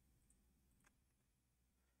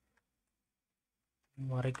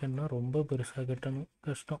 மறைக்கணும்னா ரொம்ப பெருசாக கட்டணும்,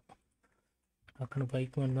 கஷ்டம். டக்குன்னு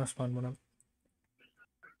பைக் மேன் தான் ஸ்பான் பண்ணணும்.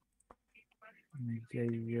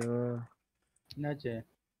 ஐயோ என்னாச்சு?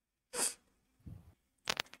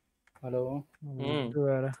 ஹலோ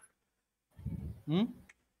வேற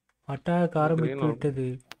அட்டாக் ஆரம்பித்து விட்டது.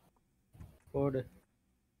 போடு.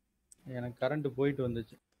 எனக்கு கரண்ட் போயிட்டு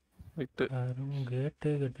வந்துச்சு.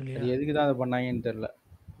 கேட்டே கட்டலையா? அது எதுக்கு தான் அதை பண்ணாங்கன்னு தெரியல.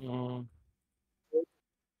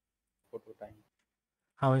 போட்டு விட்டாங்க.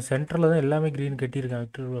 அவன் சென்டரில் தான் எல்லாமே க்ரீன் கட்டியிருக்கான்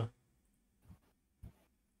விக்டர்.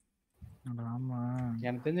 ஆமா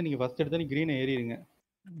எனக்கு தெரிஞ்சு நீங்கள் ஃபர்ஸ்ட் எடுத்தா க்ரீனை ஏறிடுங்க.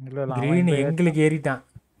 க்ரீன் எங்களுக்கு ஏறிட்டான்.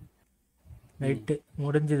 ரைட்டு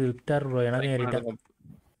முடிஞ்சது விக்டர் ப்ரோ, எனக்கும் ஏறிட்டான்.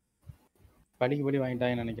 பலிக்கு பலி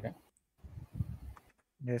வாங்கிட்டாங்கன்னு நினைக்கிறேன்.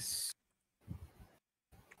 எஸ்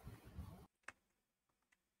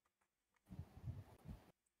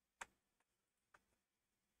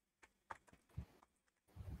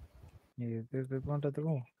இது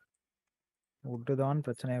பண்ணுறதுக்கும் உட்டு தான்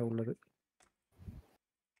பிரச்சனையாக உள்ளது.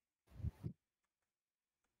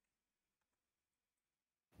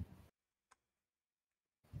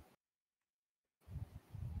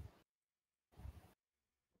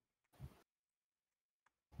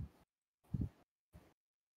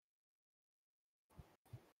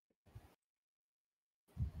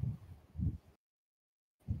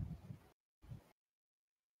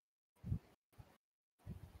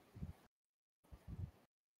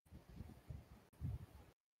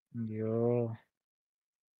 ஐயோ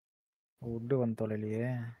உட்டு வந்து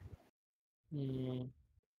தொலைலையே.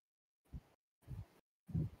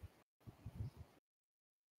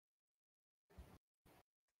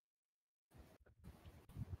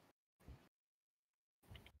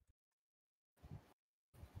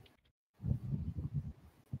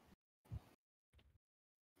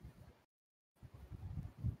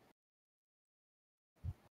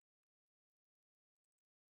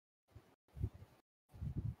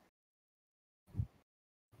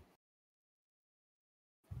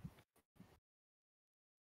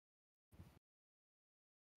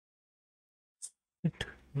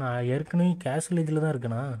 நான் ஏற்கனவே கேஷில் இதில் தான்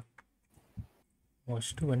இருக்கேனா?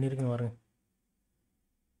 ஃபஸ்ட்டு பண்ணியிருக்கேன் பாருங்க.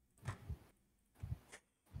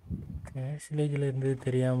 கேஷ்லேஜில் இருந்தது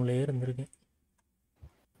தெரியாமலே இருந்திருக்கேன்.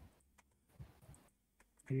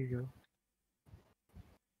 ஐயோ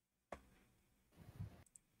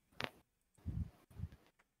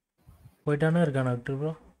போயிட்டானே இருக்கானா விக்டர்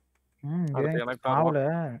ப்ரோ? ஆவல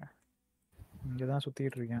இங்கே தான்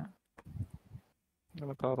சுற்றிக்கிட்டு இருக்கேன்.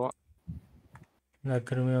 எனக்கு வருவான். இந்த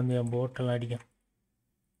திரும்பி வந்து என் போட்டெல்லாம் அடிக்கும்.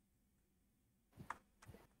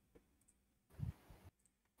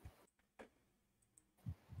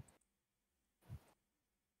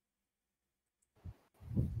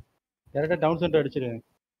 டேரக்டா டவுன் சென்டர் அடிச்சிருங்க.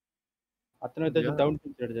 அத்தனை வித்தியாசம் டவுன்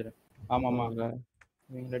சென்ஸ் அடிச்சிரு. ஆமாமா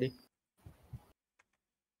ரெடி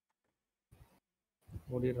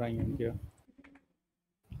ஓடிடுறாங்க எங்கேயோ.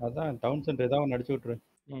 அதான் டவுன் சென்டர் ஏதாவது ஒன்று அடிச்சு விட்ரு.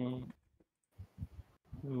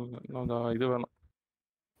 இது வேணும்.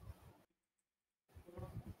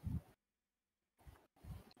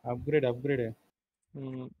 அப்கிரேடு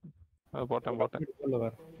போட்டேன்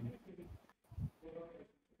சொல்லுவார்.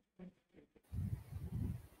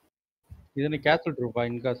 இது என்ன கேஸ்ல் ட்ரூப்பா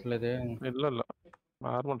இன்காஸ்ல இது? இல்ல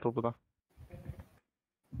நார்மல் ட்ரூப் தான்.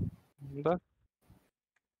 இந்த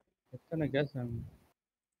எத்தனை கேஸ்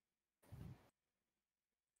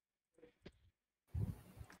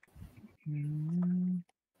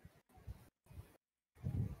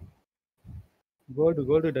கோல்டு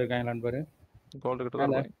கிட்ட இருக்காங்களான்னு பாரு. கோல்டு கிட்ட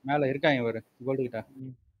தான் மேல இருக்காங்க பாரு கோல்டு கிட்ட.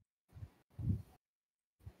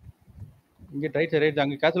 இங்க ரைட் சைடு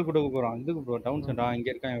அங்க கேசல் கூட போறோம். இதுக்கு ப்ரோ டவுன் சென்டர் இங்க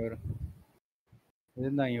இருக்காங்க பாரு.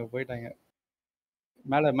 இருந்தாங்க போயிட்டாங்க.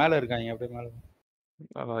 மேல இருக்காங்க அப்படியே மேல.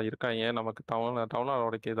 அதான் இருக்காங்க. நமக்கு டவுன்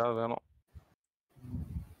உடைக்க ஏதாவது வேணும்.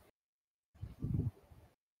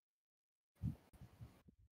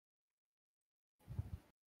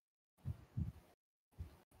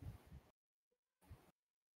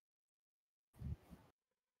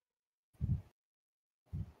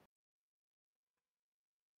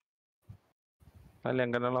 அதில்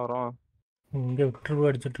எங்க நல்லா வரும். இங்கே விட்டு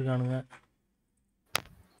அடிச்சுட்டு இருக்கானுங்க.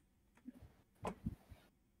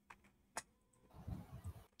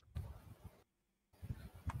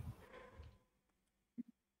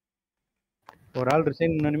 ஒரு ஆள்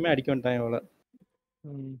ரிசைன் பண்ணனுமே அடிக்க வந்துட்டான் இவ்வளோ.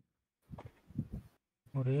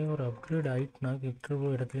 ஒரே ஒரு அப்கிரேட் ஆயிட்டுனா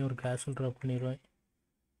விட்டு இடத்துலயும் ஒரு கேஷல் ட்ராப் பண்ணிடுவேன்.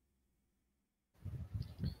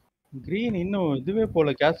 கிரீன் இன்னும் இதுவே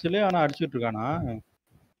போல கேஸ்ல ஆனா அடிச்சுட்டு இருக்கானா?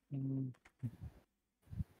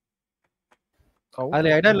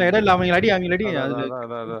 அதுல இடம் இல்ல அவங்க அடி அதுல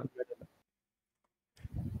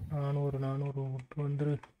 400 விட்டு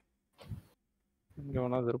வந்துரு. இங்க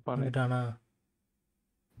வேணா இருப்பானா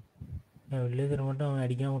வில்லேஜர் மட்டும் அவன்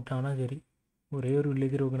அடிக்காம விட்டானா சரி. ஒரே ஒரு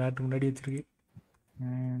வில்லேஜர் உங்க நாட்டுக்கு முன்னாடி வச்சிருக்கு.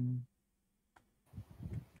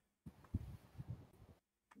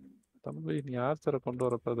 தம்பி நீ ஆர்ச்சரை கொண்டு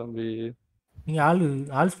வரப்ப தம்பி நீங்க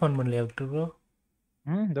ஆல் ஸ்பான் பண்ணலையா விட்டுருக்கோ?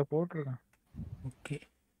 இதை போட்டிருக்கேன். ஓகே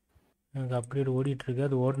எனக்கு அப்கிரேட் ஓடிட்டு இருக்கு.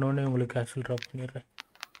 அது ஓடினோடனே உங்களுக்கு கேஷல் ட்ராப் பண்ணிடுறேன்.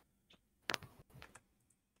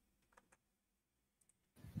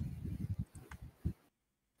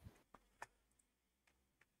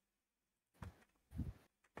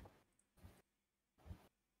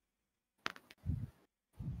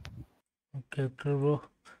 ஓகே ப்ரோ,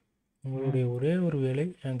 உங்களுடைய ஒரே ஒரு வேலை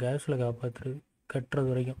என் கேஸில் காப்பாற்றுறது, கட்டுறது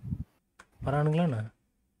வரைக்கும். வரானுங்களாண்ணா?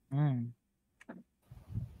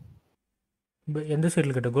 இப்போ எந்த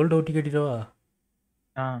சைடில் கட்ட? கோல்டு ஒட்டி கட்டிட்டவா?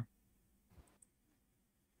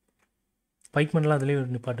 பைக்மெண்ட்லாம் அதுலேயே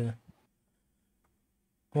நிப்பாட்டுங்க.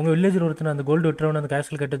 உங்கள் வில்லேஜில் ஒருத்தர் அந்த கோல்டு வெட்டுறவன அந்த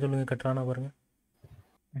கேஸில் கட்ட சொல்லுங்க. கட்டுறானா பாருங்கள்.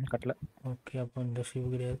 கட்டல. ஓகே அப்போ இந்த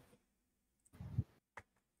ஷிவ் கிடையாது.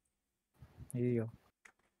 ஐயோ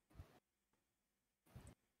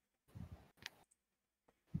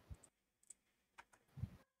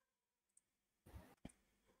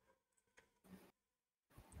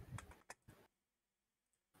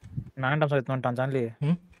மேண்டம் சார் எடுத்து வந்துட்டான். சான்லி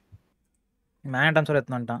மேண்டம் சார்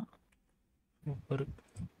எடுத்து வந்துட்டான். சூப்பர்.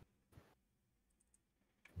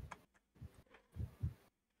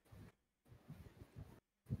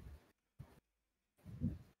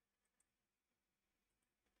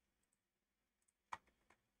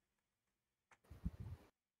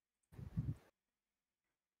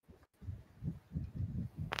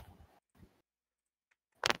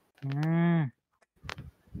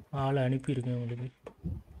 ஆளை அனுப்பியிருக்கேன் உங்களுக்கு.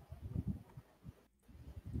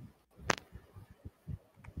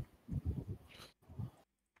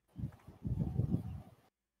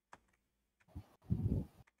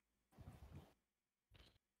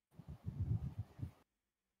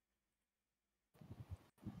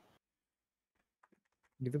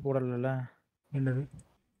 இது போடல. என்னது?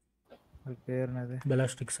 அது பேர் என்னது?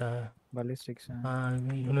 பெலாஸ்டிக்ஸா? பலிஸ்டிக்ஸா?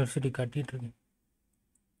 யூனிவர்சிட்டி கட்டிட்டு இருக்கேன்.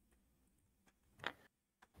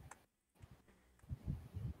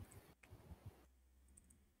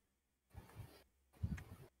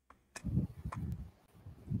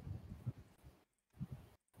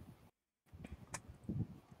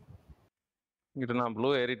 இங்கிட்ட நான்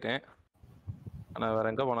ப்ளூ ஏறிட்டேன். ஆனால் வேற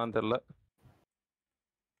எங்கே போனான்னு தெரில.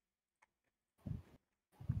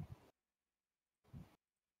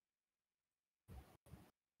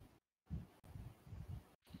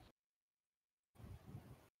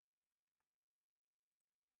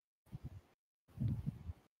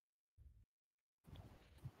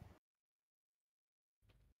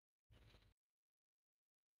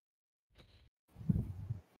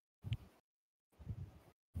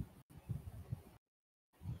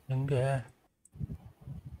 எங்க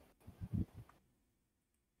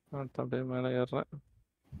அப்படியே மேலே ஏறுறேன்.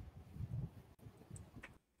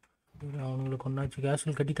 அவனுங்களுக்கு ஒன்றாச்சு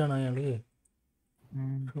கேஷுவல் கட்டிட்டானா ஆளு.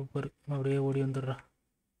 சூப்பர். அப்படியே ஓடி வந்துடுறா.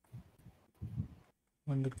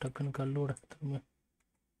 வந்து டக்குன்னு கல்லோட திரும்ப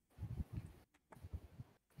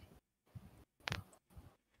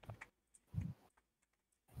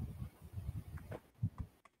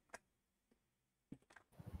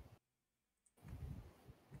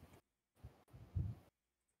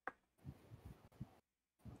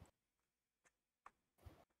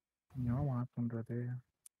என்ன மார்க் பண்றது?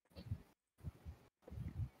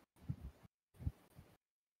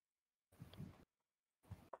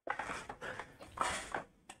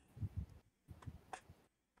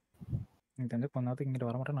 எனக்கு தெரிஞ்சு கொஞ்ச நேரத்துக்கு இங்கிட்ட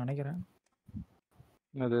வர மாட்டேன்னு நினைக்கிறேன்.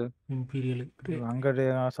 அது இம்பீரியல் அங்க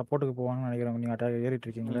சப்போர்ட்டுக்கு போவாங்கன்னு நினைக்கிறேன். நீங்க அட்டாக் ஏறிட்டு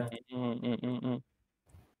இருக்கீங்களே.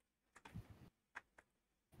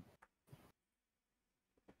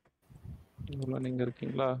 நீங்க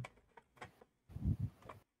இருக்கீங்களா?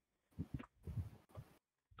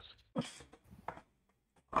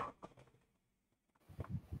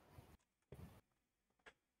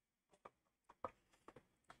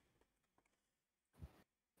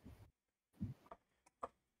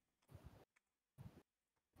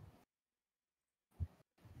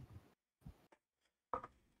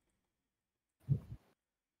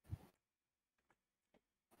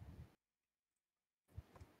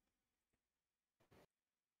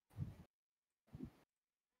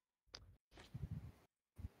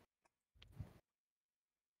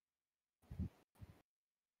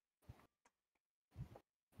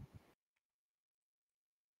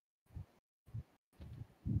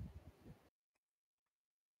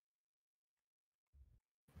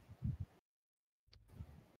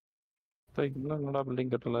 இன்னும் என்னடா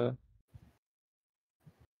பில்டிங் கட்டல?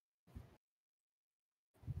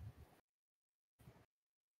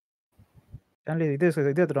 இது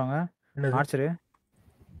எடுத்துட்டாங்க. ஆர்ச்சரு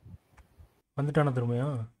வந்துட்டான திரும்பியா?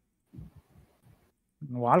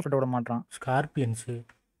 வால் கட்ட விட மாட்டான். ஸ்கார்பியன்ஸு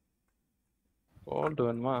கோல்டு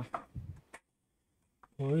வேணுமா?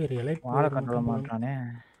 ஓய் ரியலைட் வாழை கட்ட விட மாட்டானே.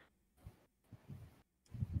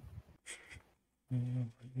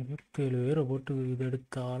 27 பேரை போட்டு இது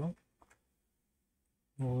எடுத்தாலும்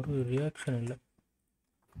ஒரு ரியாக்ஷன் இல்லை.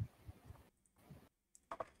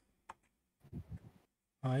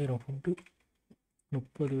 1000 ஃபுட்டு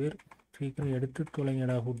 30 பேர். சீக்கிரம் எடுத்து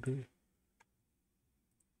தொலைங்கடா ஃபுட்டு.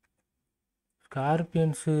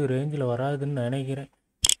 ஸ்கார்பியன்ஸு ரேஞ்சில் வராதுன்னு நினைக்கிறேன்.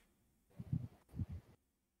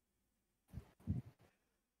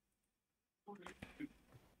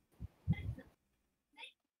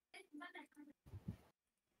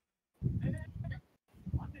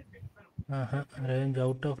 ரேஞ்ச்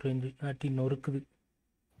அவுட் ஆஃப் ரேஞ்சு காட்டி நொறுக்குது.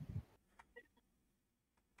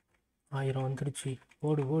 1000 வந்துடுச்சு.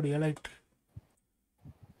 ஓடு ஓடு எலைட்.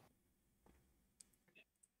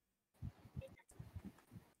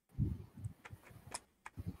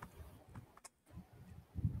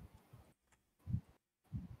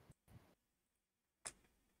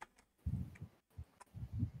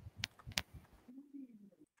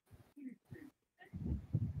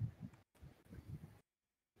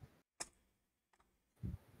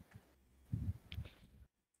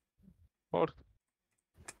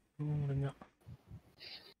 முடிஞ்சா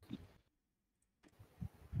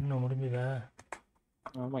இன்னும் முடிஞ்சுதா?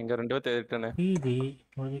 ஆமா, இங்க 2 பேர் தேடிட்டேனே. ஈதி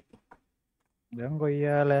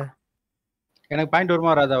கொய்யால எனக்கு பாயிண்ட்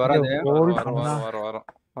வருமா வராதா? வராது.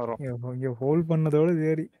 இங்க ஹோல்ட் பண்ணதோட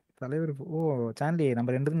சரி தலைவர். ஓ சாண்டி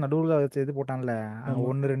நம்ம 2 நடுவுல இது போட்டான்ல,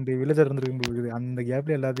 1-2 வில்லேஜர் இருந்திருக்கு. அந்த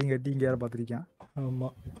கேப்ல எல்லாத்தையும் கட்டி இங்க யார பாத்திருக்கான். ஆமா,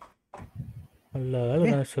 நல்ல வேலை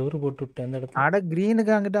நான் செவரு போட்டு விட்டேன் அந்த இடத்துல. அட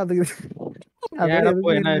கிரீனுக்கு அங்கிட்ட அதுக்கு ஏடம்போ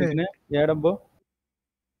என்ன இருக்குன்னு ஏடம்போ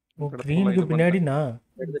கிரீனுக்கு பின்னாடி நான்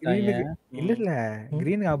கிரீனுக்கு இல்ல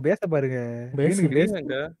கிரீனுக்கு பேச பாருங்க.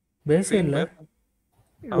 பேசே இல்ல.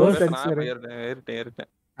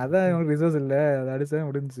 அதான் உங்களுக்கு ரிசோர்ஸ் இல்ல, அதை அடிச்சா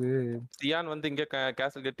முடிஞ்சு. சியான் வந்து இங்க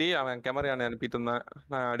கேசல் கட்டி அவன் கேமரா அனுப்பிட்டு இருந்தான்.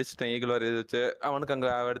 நான் அடிச்சிட்டேன் ஈகிள் வாரி வச்சு. அவனுக்கு அங்க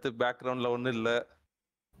அடுத்து பேக்ரவுண்ட்ல ஒண்ணும் இல்ல.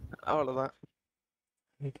 அவ்வளவுதான்.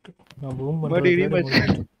 நான் பூம்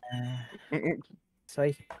பண்றேன். சை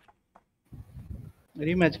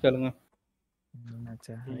ரீமேட்ச் கேளுங்க.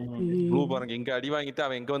 ப்ளூ பாருங்க, இங்க அடி வாங்கிட்டு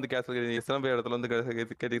அவன் எங்க வந்து கேசல் எத்தனை இடத்துல வந்து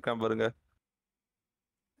கேட்டிருக்கான் பாருங்க.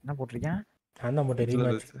 என்ன போட்டிருக்கேன்? நான் தான் போட்டேன்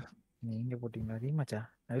ரீமேட்ச். நீங்க போட்டீங்களா ரீமேட்சா?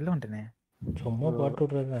 நான் இல்ல வந்துட்டேனே. சும்மா போட்டு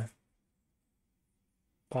விட்றத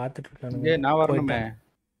பார்த்துட்டு இருக்கானுங்க. நான் வரணுமே.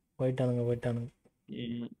 போயிட்டானுங்க.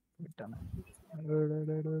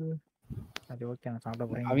 அது ஓகே, நான் சாப்பிட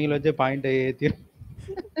போறேன். அவங்கள வச்சு பாயிண்ட் ஏத்தி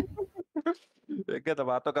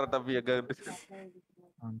எங்க ஆட்டோ கரெக்டா எங்க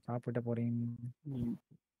சாப்பிட்ட போறீங்க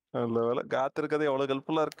நல்ல வேலை காத்து இருக்கிறது எவ்வளவு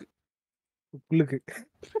ஹெல்ப்ஃபுல்லா இருக்கு உங்களுக்கு.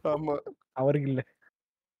 ஆமா அவருக்கு இல்ல.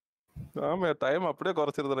 ஆமா டைம் அப்படியே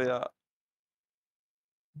குறைச்சிருதுலையா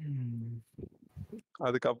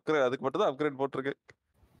அதுக்கு மட்டும் தான் அப்கிரேட் போட்டிருக்கு.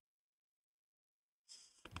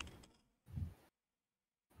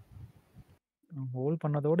 ஹோல்ட்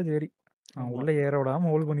பண்ணதோட சரி. உள்ள ஏற விடாம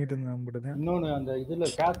ஹோல்ட் பண்ணிட்டு இருந்தேன் அப்படிதான். இன்னொன்னு அந்த இதுல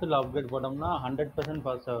கேபிட்டல் அப்கிரேட் போட்டோம்னா 100%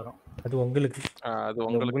 ஃபாஸ்டா வரும். அது உங்களுக்கு. அது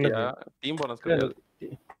உங்களுக்கு டீம் போனஸ் கிடையாது.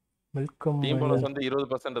 வெல்கம். டீம் போனஸ் வந்து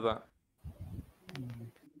 20% தான்.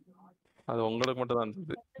 அது உங்களுக்கு மட்டும் தான்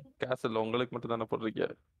இருந்தது. கேஸ்ல உங்களுக்கு மட்டும் தானே போடுறீங்க.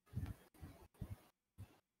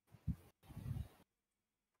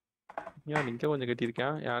 ஏன் நீங்க கொஞ்சம்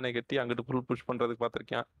கட்டியிருக்கேன். யானை கட்டி அங்கிட்டு ஃபுல் புஷ் பண்றதுக்கு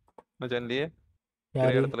பார்த்திருக்கேன். ஜென்லியே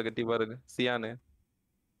கிரே இடத்துல கட்டி பாருங்க. சியானு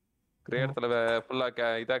கிரே இடத்துல ஃபுல்லா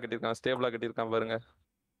இதா கட்டியிருக்கான். ஸ்டேபிளா கட்டியிருக்கான் பாருங்க.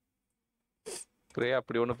 கிரே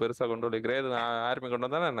அப்படி ஒன்றும் பெருசா கொண்டு வரல. கிரே ஆர்மி கொண்டு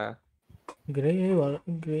வந்தானே என்ன கிரே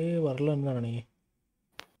வரலன்னு தான் நினைக்கிறேன்.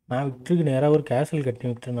 நான் விட்டுருக்கு நேராக ஒரு கேசல் கட்டி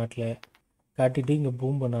விட்டுறேன். நாட்டில் காட்டிட்டு இங்கே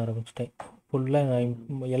பூம் பண்ண ஆரம்பிச்சிட்டேன். ஃபுல்லாக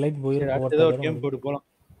நான் எலைட் போயிடும்.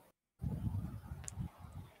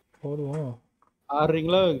 போடுவோம்.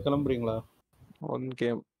 ஆடுறீங்களா கிளம்புறீங்களா? 1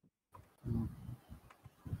 கேம்.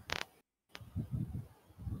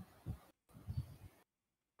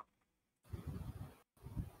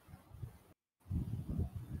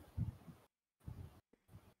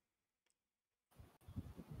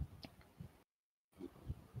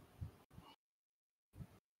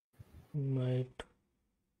 Right.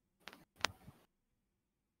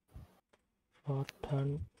 Fortan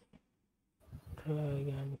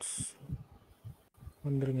Dragons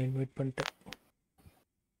வந்துருங்க. இன்வைட் பண்ணிட்டேன்.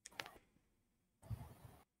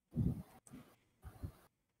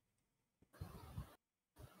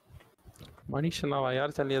 மனிஷனா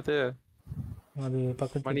யார் சொல்லியது? அது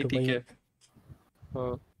பக்கத்து மணி வீட்டு டிகே.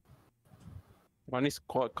 பையன். மனிஷ்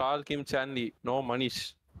கால் கிம் சாண்டி. நோ மனிஷ்.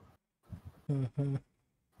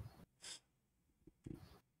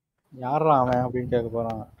 யாரா அவன் அப்படின்னு கேட்க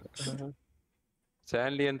போறான்.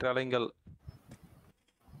 சாண்டி என்ற அலைங்கள்.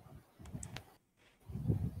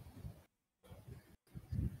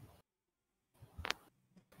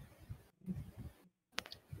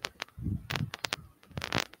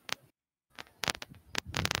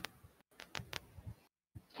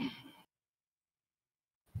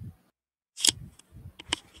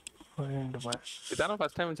 இதான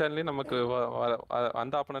ஃபர்ஸ்ட் டைம் சேனல்ல நமக்கு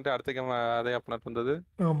அந்த ஆப்பனன்ட் அடுத்த கேம் அதே ஆப்பனன்ட் வந்தது.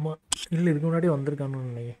 ஆமா இல்ல இதுக்கு முன்னாடி வந்திருக்கானு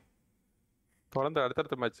நினைக்கிறேன். தொடர்ந்து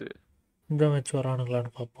அடுத்தடுத்த மேட்ச். இந்த மேட்ச்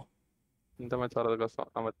வரானுங்களான்னு பார்ப்போம். இந்த மேட்ச் வரது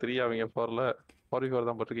கஷ்டம். நம்ம 3 அவங்க 4ல 4v4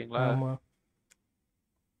 தான் போட்டிருக்கீங்களா? ஆமா.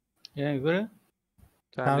 ஏன் இவரு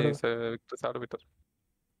விக்டர் சாடு விக்டர்.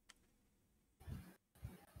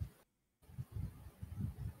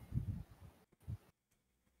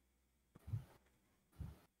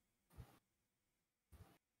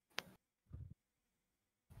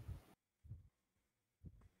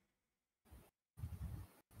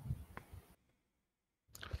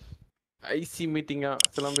 ஐசி மீட்டிங்கா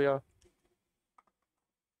சிலம்பையா?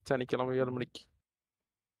 சனிக்கிழமை 7 மணிக்கு.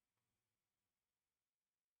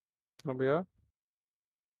 சிலம்பையா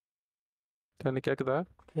சனி கேக்குதா?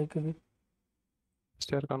 கேக்குது.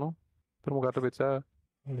 ஸ்டேர் காணோம். திரும்ப காட்ட போயிடுச்சா?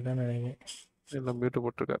 அப்படிதான் நினைக்கிறேன். இல்லை மியூட்டு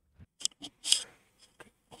போட்டிருக்க.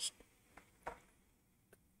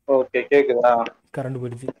 ஓகே கேக்குதா? கரண்ட்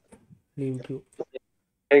போயிடுச்சு.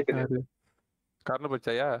 கேக்குது. கரண்ட்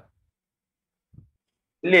போயிடுச்சாயா?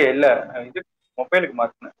 இல்லையே இல்ல இது மொபைலுக்கு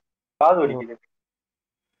மாத்தினேன். காது வலிக்குது.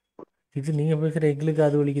 இது நீங்க பேசுற எங்களுக்கு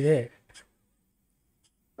காது வலிக்குதே.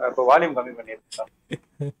 இப்போ வால்யூம் கம்மி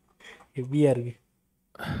பண்ணிருக்கேன். ஹெவியா இருக்கு.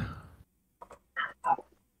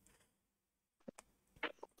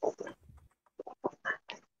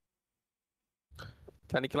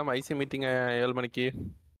 சனிக்கிழமை ஐசி மீட்டிங் 7 மணிக்கு.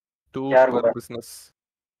 2 பிசினஸ்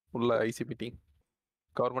உள்ள ஐசி மீட்டிங்.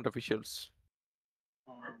 Government officials.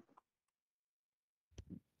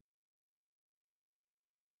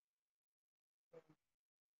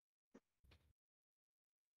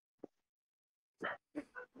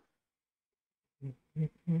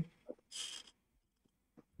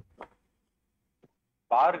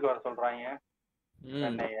 பாருக்கு வர சொல்றாங்க.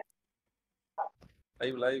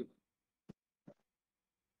 லைவ்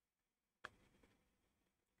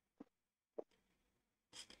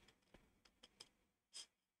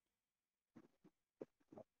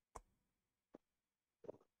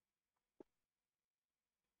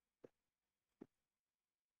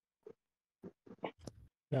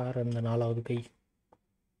யார் அந்த 4வது கை?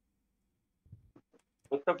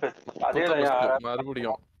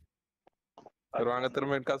 மறுபடியும் வாங்க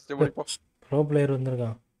திரும்ப காஸ்ட் முடிப்போம். ப்ரோ பிளேயர்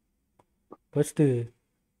வந்திருக்கான். ஃபர்ஸ்ட்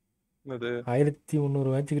அது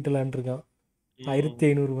 1300 மேட்ச் கிட்ட விளையாண்டுருக்கான்.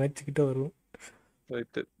 1500 மேட்ச் கிட்ட வரும்.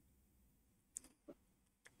 ரைட்டு.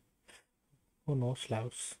 Oh no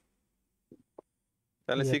Slavs.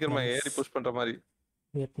 சீக்கிரமா ஏறி புஷ் பண்ற மாதிரி.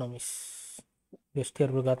 வியட்நாமிஸ் வெஸ்ட்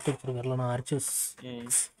யார் காத்துருக்காருல நான் ஆர்ச்சர்ஸ்.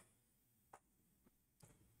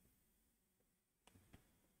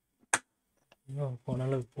 போன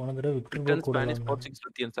தடவை விக்டர் ப்ரோ கூட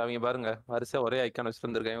அவங்க பாருங்க வரிசையா ஒரே ஐக்கான்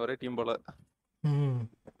வச்சிருந்திருக்காங்க, ஒரே டீம் போல.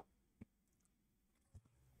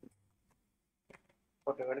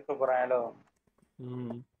 போட்டு வெடிக்க போறாங்களோ.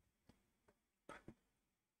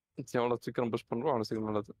 எவ்வளவு சீக்கிரம் புஷ் பண்றோம் அவ்வளவு சீக்கிரம்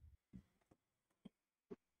நல்லது.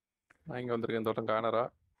 நான் இங்க வந்திருக்கேன் இந்த வட்டம் கானரா.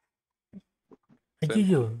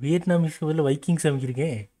 ஐயோ வியட்நாமிஸ் பதில் வைக்கிங்ஸ்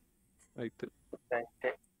அமைக்கிருக்கேன். ரைட்டு.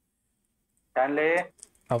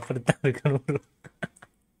 அப்படித்தான் இருக்கணும்.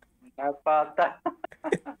 பார்த்தா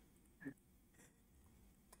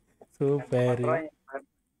சூப்பர்.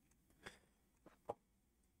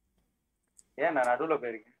 ஏன் நான் நடுவுல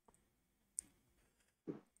போயிருக்கேன்.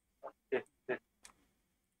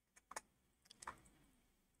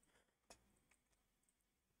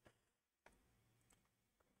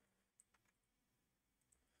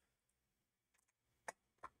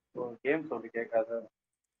 கேம் சொல்லி கேட்காது.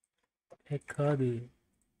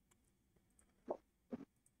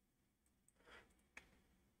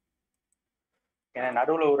 ஏன்னா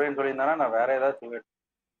நடுவுல உரேன்னு சொல்லியிருந்தானா நான் வேற ஏதாவது சொல்லிட்டேன்.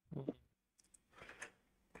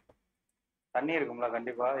 தண்ணி இருக்கும்ல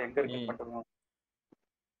கண்டிப்பா. எங்க இருக்கு மட்டும்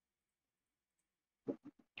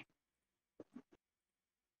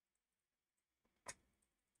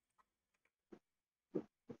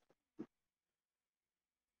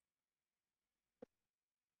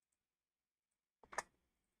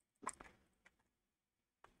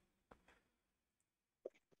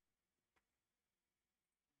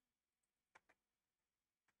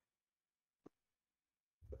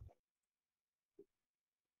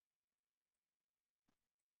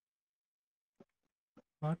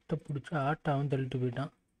ஆட்டை பிடிச்சி ஆட்டை அவன் தள்ளிட்டு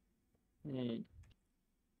போயிட்டான்.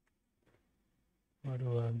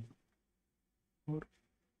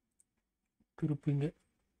 திருப்பிங்க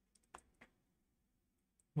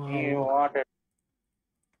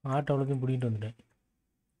ஆட்டை அவ்வளோத்தையும் பிடிக்கிட்டு வந்துட்டேன்.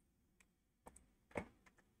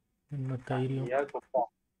 என்ன தைரியம்.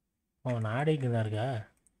 அவன் நாடைக்கு தான் இருக்கா.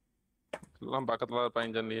 எல்லாம் பக்கத்துல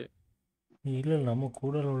இருப்பாங்க. இல்லை நம்ம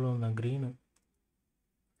கூட உள்ளவன் தான் க்ரீனு.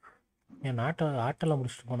 என் ஆட்டெல்லாம்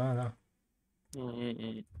முடிச்சுட்டு போனா அதான்.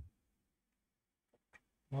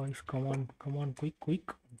 வாய்ஸ் கமான் கமான்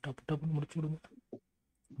குயிக் டப்பு டப்புன்னு முடிச்சு விடுங்க.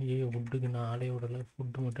 ஐயோ ஃபுட்டுக்கு நான் ஆளே விடலை,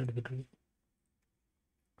 ஃபுட்டு மட்டும் எடுத்துகிட்டு இருக்கேன்.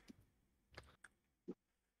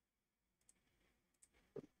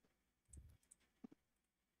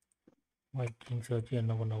 வைக்கிங்ஸ் வச்சு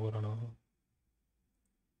என்ன பண்ண போகிறானோ.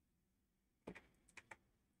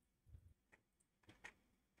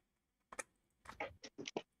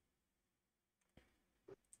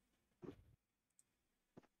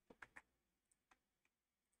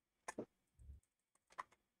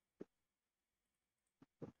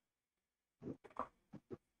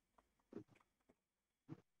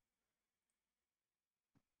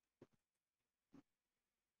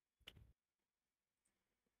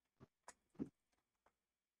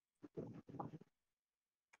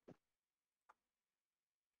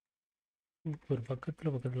 ஒரு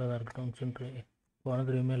பக்கத்தில் தான் இருக்கு டவுன் சென்ட்ரு. போன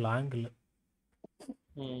தடவையுமே லாங் இல்லை,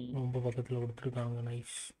 ரொம்ப பக்கத்தில் கொடுத்துருக்காங்க.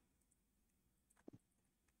 நைஸ்.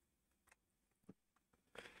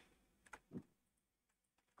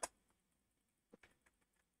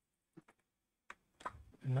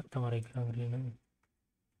 என்னத்த மறைக்கிறாங்க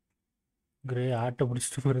கிரே ஆட்டை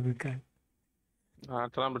பிடிச்சிட்டு போகிறதுக்கா.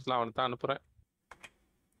 ஆட்டெல்லாம் பிடிச்சலாம் அவனை தான் அனுப்புகிறேன்.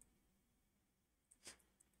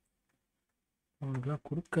 அவனுக்குலாம்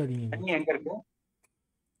கொடுக்காதீங்க. தண்ணி எங்க இருக்கு?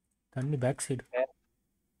 தண்ணி பேக் சைடு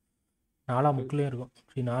 4 முக்கிலையும் இருக்கும்.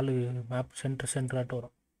 4 மேப் சென்டராட்டு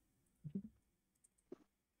வரும்.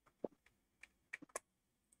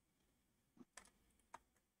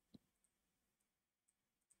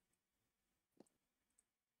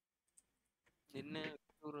 என்ன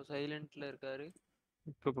ஒரு சைலண்ட்ல இருக்காரு.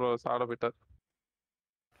 ப்ரோ சாட போயிட்டார்.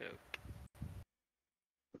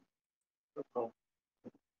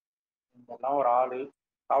 இதெல்லாம் ஒரு ஆளு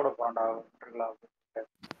சாப்பிட போறான்டா.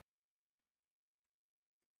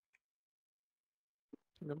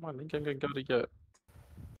 நீங்க எங்க வரீங்க?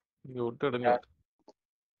 நீங்க விட்டு எடுங்க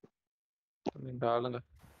இந்த ஆளுங்க.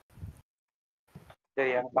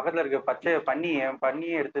 சரி என் பக்கத்துல இருக்க பச்சை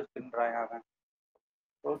பண்ணியே எடுத்து தின்றாங்க. அவன்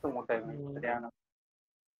சோத்து மூட்டை சரியான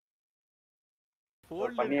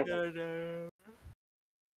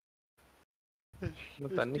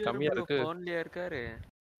தண்ணி கம்மியா இருக்கு. போன்லயா இருக்காரு.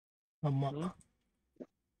 ஆமா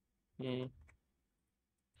ம்.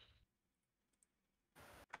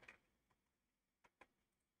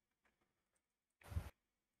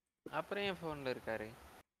 அப்புறம் என் ஃபோன்ல இருக்காரு.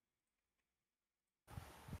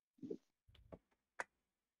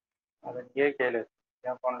 அதை நீயே கேளு.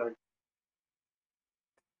 என் போன்ல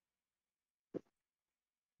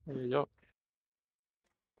ஐயோ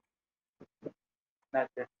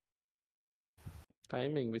என்னாச்சு?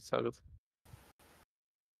 டைமிங் மிஸ் ஆகுது.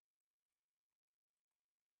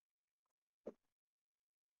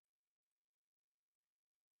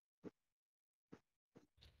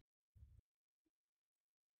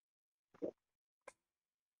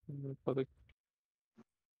 இப்போது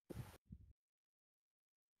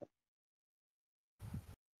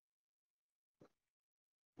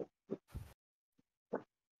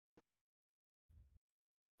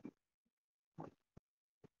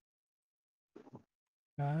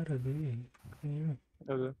யார் அது?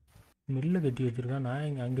 அது மில்லு கட்டி வச்சிருக்கான். நான்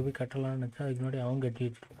இங்கே அங்கே போய் கட்டலாம்னு நினச்சா அதுக்கு முன்னாடி அவன் கட்டி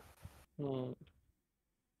வச்சிருக்கான். ம்.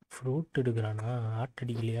 ஃப்ரூட் எடுக்கிறானா? ஆட்டு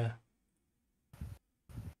அடிக்கலையா?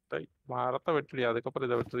 மரத்தை வெட்டுடி, அதுக்கப்புறம்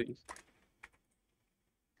இதை வெட்டுறி.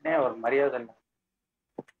 ஏன் ஒரு மரியாதை இல்லை?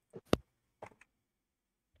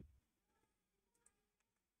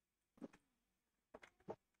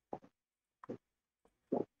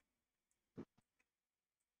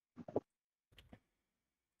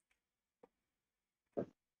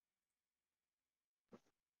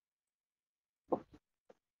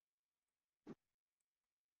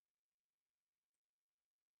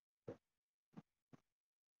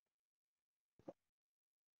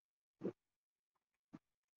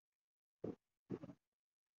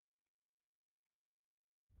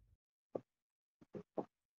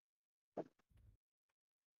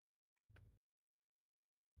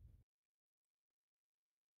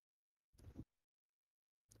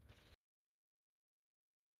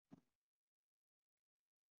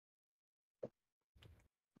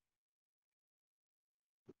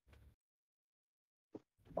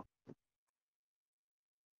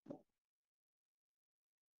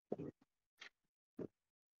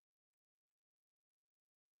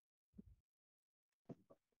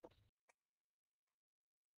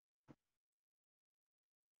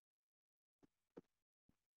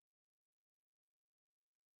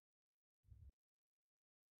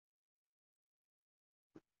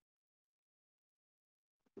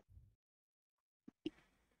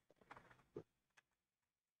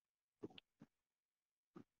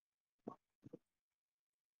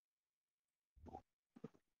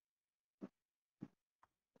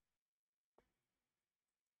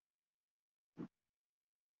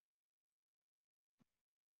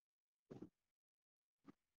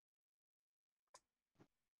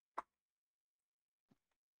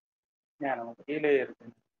 ஏன் நம்ம கீழே இருக்கு?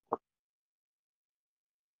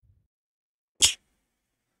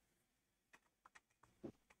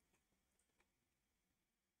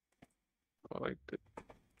 ரைட்டு.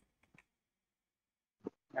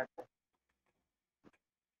 என்னாச்சு?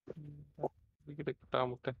 கிட்ட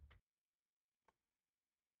முட்டை.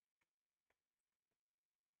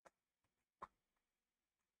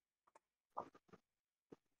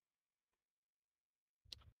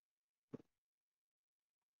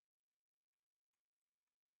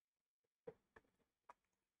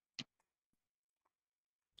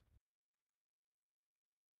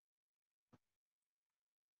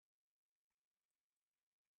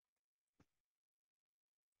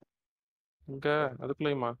 இங்க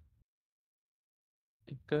அதுக்குள்ளயுமா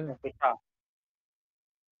இங்க புஷா?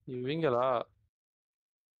 இவங்களா?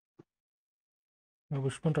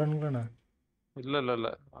 புஷ் பண்ணுறானுங்களாண்ணா? இல்ல இல்ல இல்ல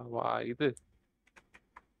இது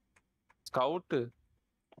ஸ்கவுட்டு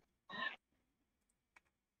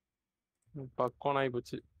பக்கம் ஆகி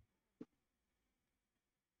போச்சு.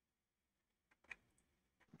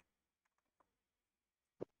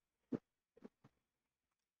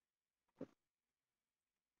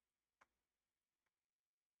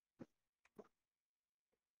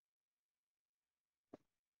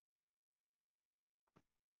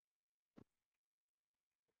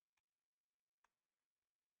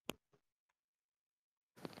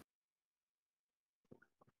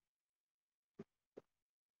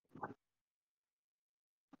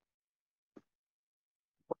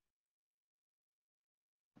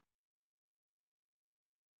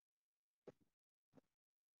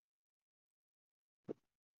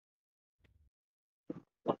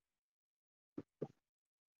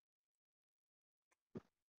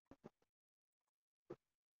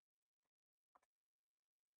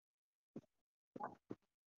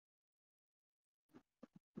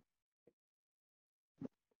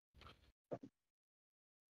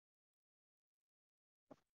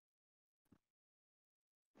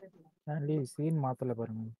 சீன் மாத்தல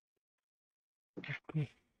பாருங்க.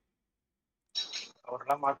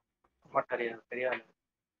 அவரெல்லாம் மாட்டாரு, தெரியாது.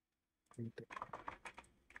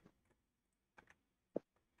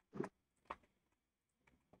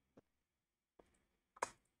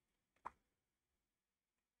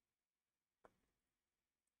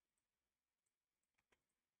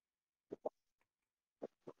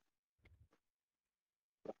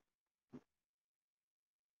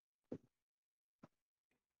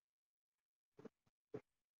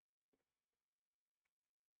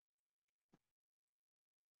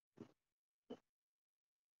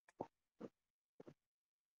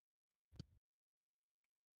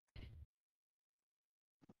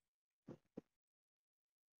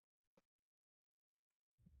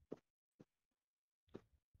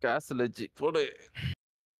 கேஸ்ல வச்சு போடு.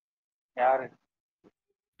 யாரு?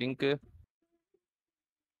 பிங்க்கு.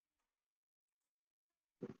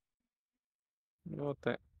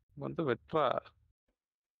 இன்னொருத்தன் வந்து வெட்றா.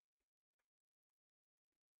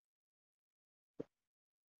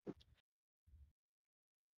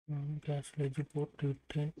 கேஸ்ல வச்சு போட்டு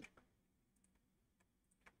விட்டேன்.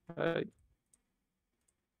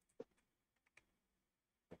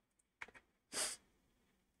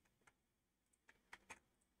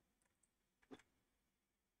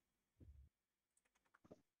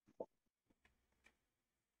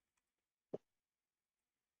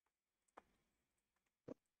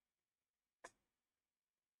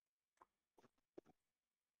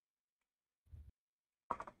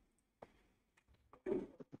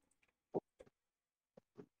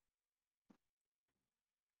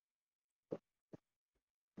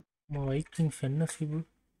 வைக்கிங்ஸ் என்ன சிவு?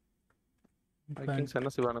 வைக்கிங்ஸ் என்ன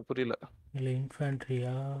சிவானு புரியல. இல்ல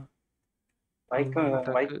இன்ஃபேண்ட்ரியா?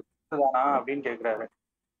 தானா அப்படின்னு கேக்குறாரு.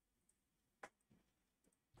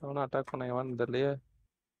 அவனை அட்டாக் பண்ண எவன் தெரியலையே.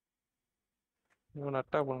 இவன்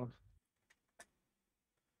அட்டாக் பண்ண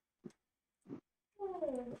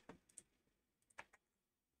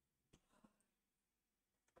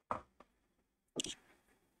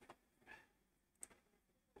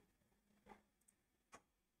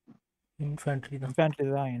இன்ஃபேண்ட்ரி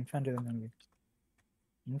தான்.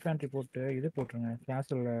 இன்ஃபேண்ட்ரி போட்டு இது போட்டுருங்க.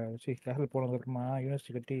 கேசல் போனதுக்கு அப்புறமா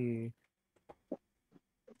யூனிவர்சிட்டி கட்டி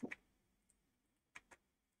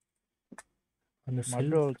அந்த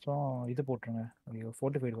மட்ரோல்ஸும் இது போட்டுருங்க. ஐயோ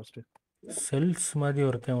 45 ஃபர்ஸ்ட். செல்ஸ் மாதிரி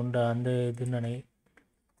ஒருத்தன் உண்டா அந்த இது நினை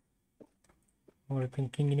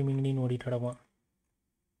ஒருத்தன் கிங்கினி மிங்கினின்னு ஓடிட்டடமா.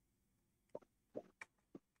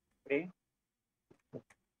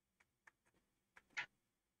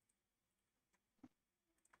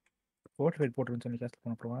 போட்டுருன்னு சொல்லி கேஸ்ட்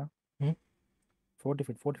பண்ண அப்புறமா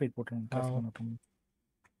 45 போட்டுருங்க கேஸ்ட் பண்ண அப்புறமா.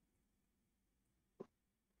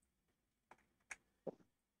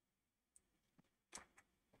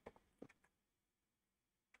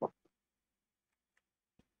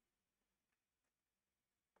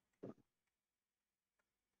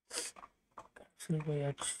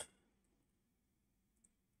 போயாச்சு.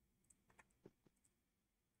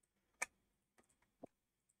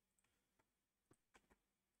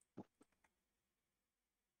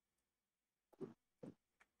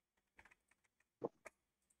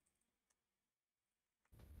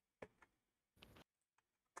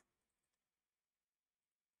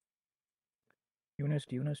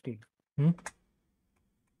 யூனிவர்சிட்டி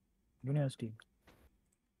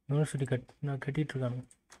நான் கட்டிட்டு இருக்கானுங்க.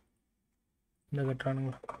 இந்த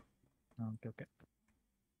கட்டுறானுங்களா? ஓகே.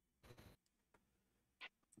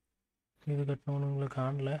 இது கட்டினவனுங்களுக்கு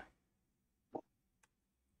ஆனல.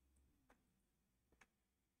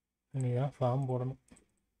 இனிதான் ஃபார்ம் போடணும்.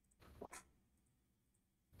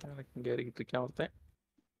 எனக்கு இங்கே இறக்கிட்டு இருக்கேன் ஒருத்தன்.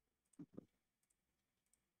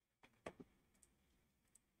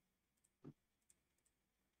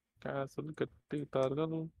 கேசல்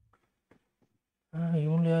கட்டிவிட்டார்கள்.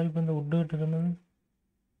 இவங்க யாரு இப்போ இந்த உட்டு கிட்ட இருந்தது?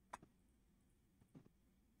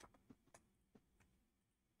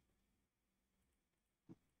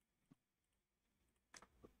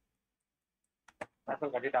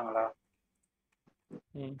 கட்டிட்டாங்களா?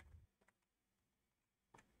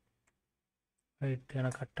 ரைட்.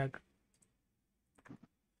 எனக்கு அட்டாக்.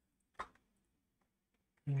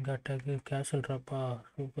 இங்கே அட்டாக்கு கேஷல் ட்ராப்பா?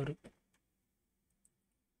 சூப்பர்.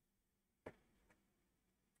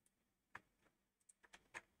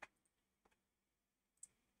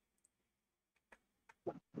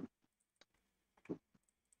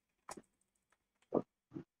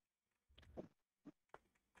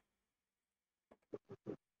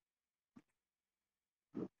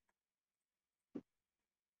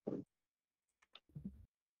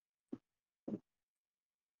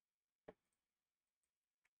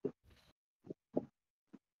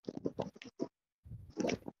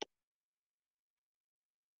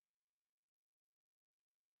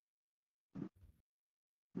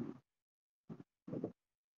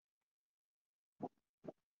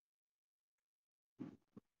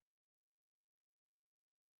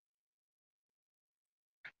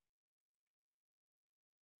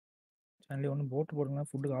 சண்டே ஒன்று போட்டு போடுங்க,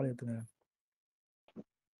 ஃபுட்டுக்கு ஆள் எடுத்துங்க.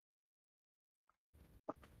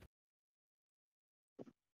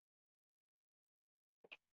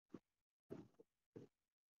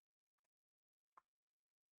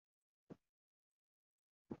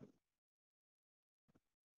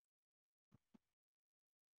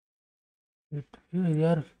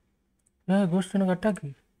 யார் கோஸ்ட் எனக்கு அட்டாக்கு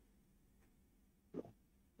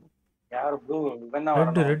யாரு ப்ளூ இவன் தான்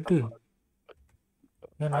ரெட்டு வரணும். ரெட்டு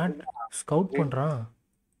நான் ஸ்கவுட் பண்ணுறான்.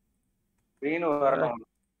 க்ரீன் வரணும்.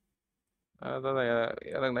 அதான்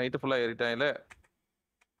எனக்கு நைட்டு ஃபுல்லாக ஏறிட்டேன் இல்லை.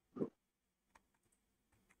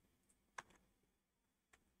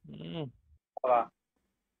 வா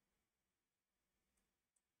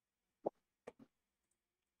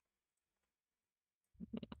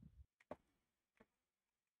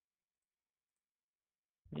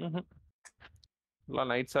ஃபுல்லாக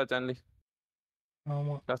நைட்ஸா சான்லி.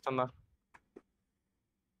 ஆமாம் கஷ்டம்தான்.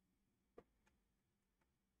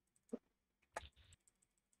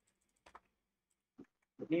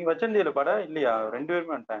 நீ வச்சிருந்தீல படம் இல்லையா? 2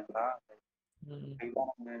 பேருமே வந்துட்டாங்களா?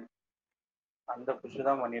 அந்த புஷ்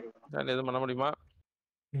தான் பண்ணிருக்கணும். சான்லி எதுவும் பண்ண முடியுமா?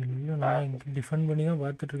 இல்லை, நான் இங்கே டிஃபெண்ட் பண்ணி தான்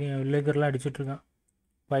பார்த்துட்ருக்கேன். வில்லேஜர்லாம் அடிச்சிட்ருக்கான்.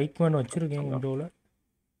 பைக்மேன் வச்சுருக்கேன் விண்டோவில்.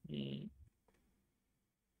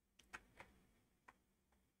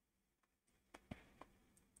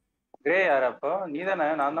 கிரே யார் அப்போ? நீ தானே?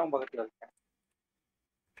 நான் தான் பக்கத்தில் இருக்கேன்.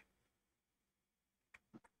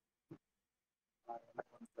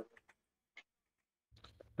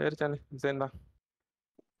 சரி சான்லி சரிண்ணா.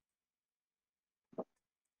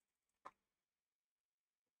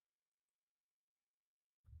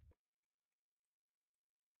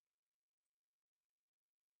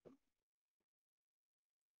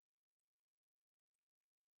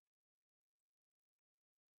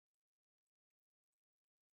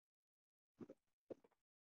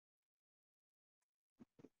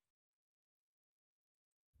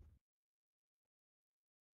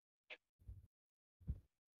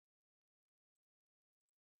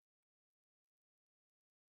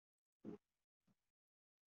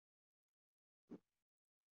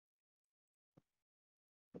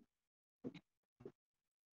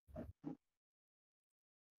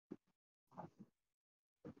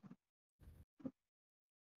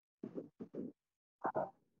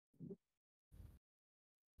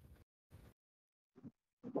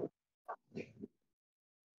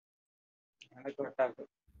 எனக்கு அட்டாக்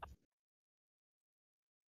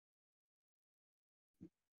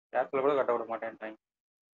கேப்ல கூட கட்ட விட மாட்டேன்ட்டாங்க.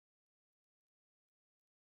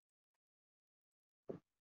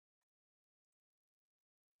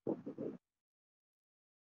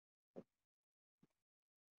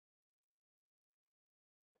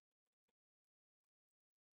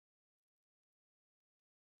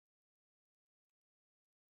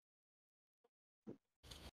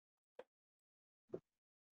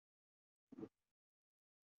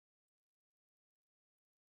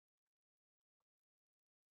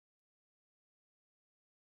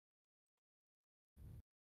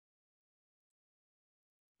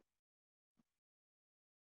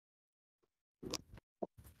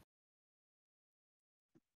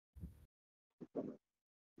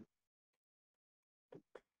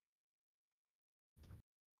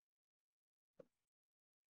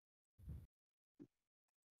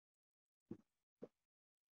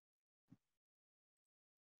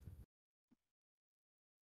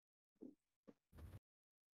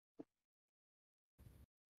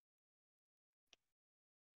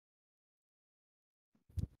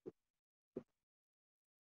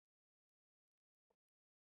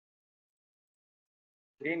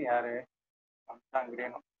 கிரீன் யாரு?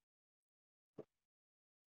 கிரீனும்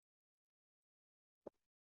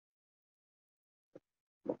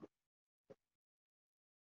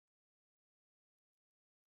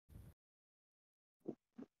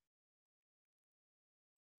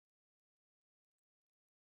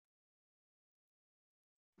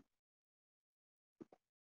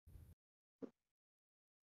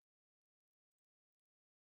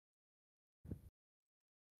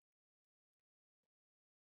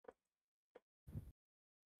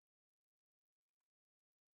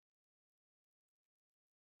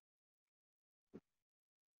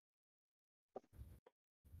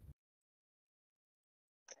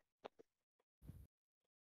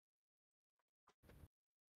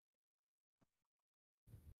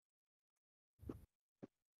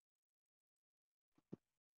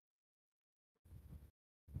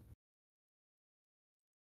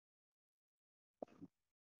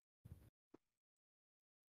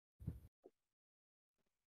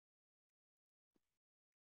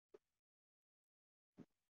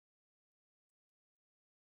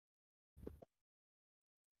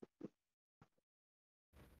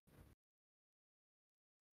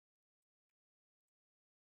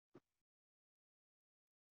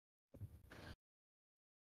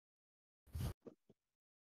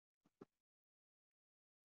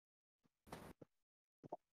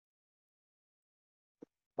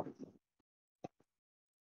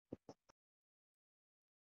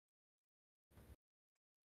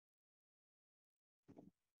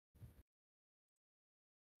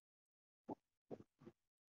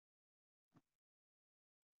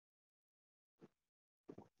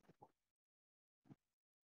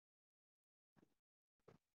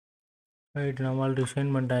ரைட் நம்மளால்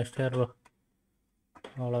டிசைன் பண்ணிட்டேன் ஸ்டேர்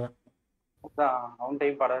அவ்வளோதான். அதான் அவன்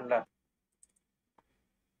டைம் படம் இல்லை,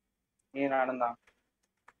 நீ நானும் தான்.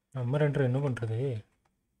 நம்ம ரெண்டு என்ன பண்ணுறது?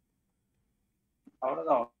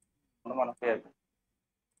 அவ்வளோதான், ஒன்றும் பண்ண முடியாது.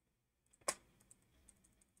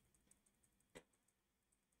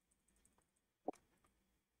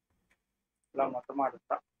 எல்லாம் மொத்தமாக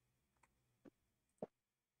எடுத்தான்.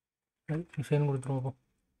 டிசைன் கொடுத்துருவோம்.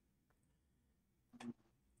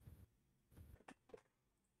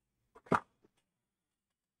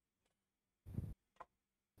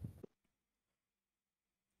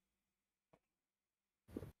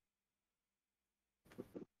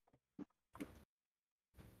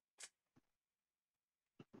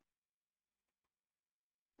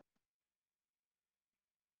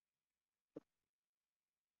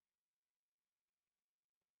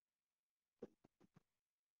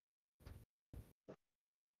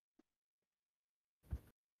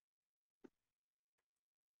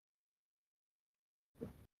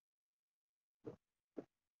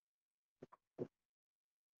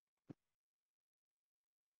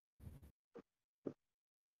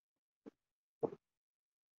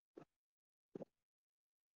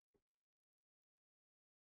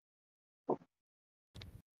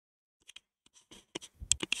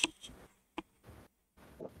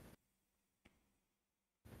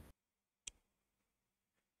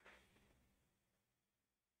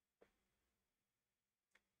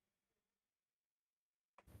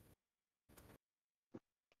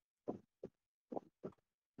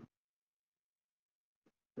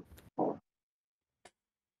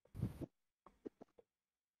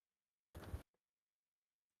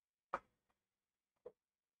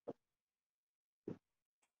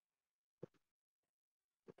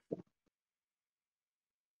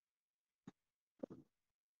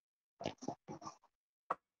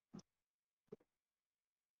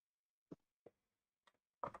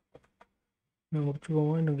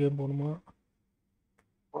 முடிச்சுக்கோமா, இன்னும் கேம் போகணுமா?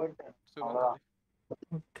 போயிட்டு சரி, அவ்வளோதான்.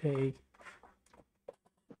 Okay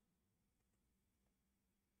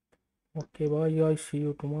okay bye, I see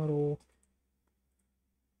you tomorrow.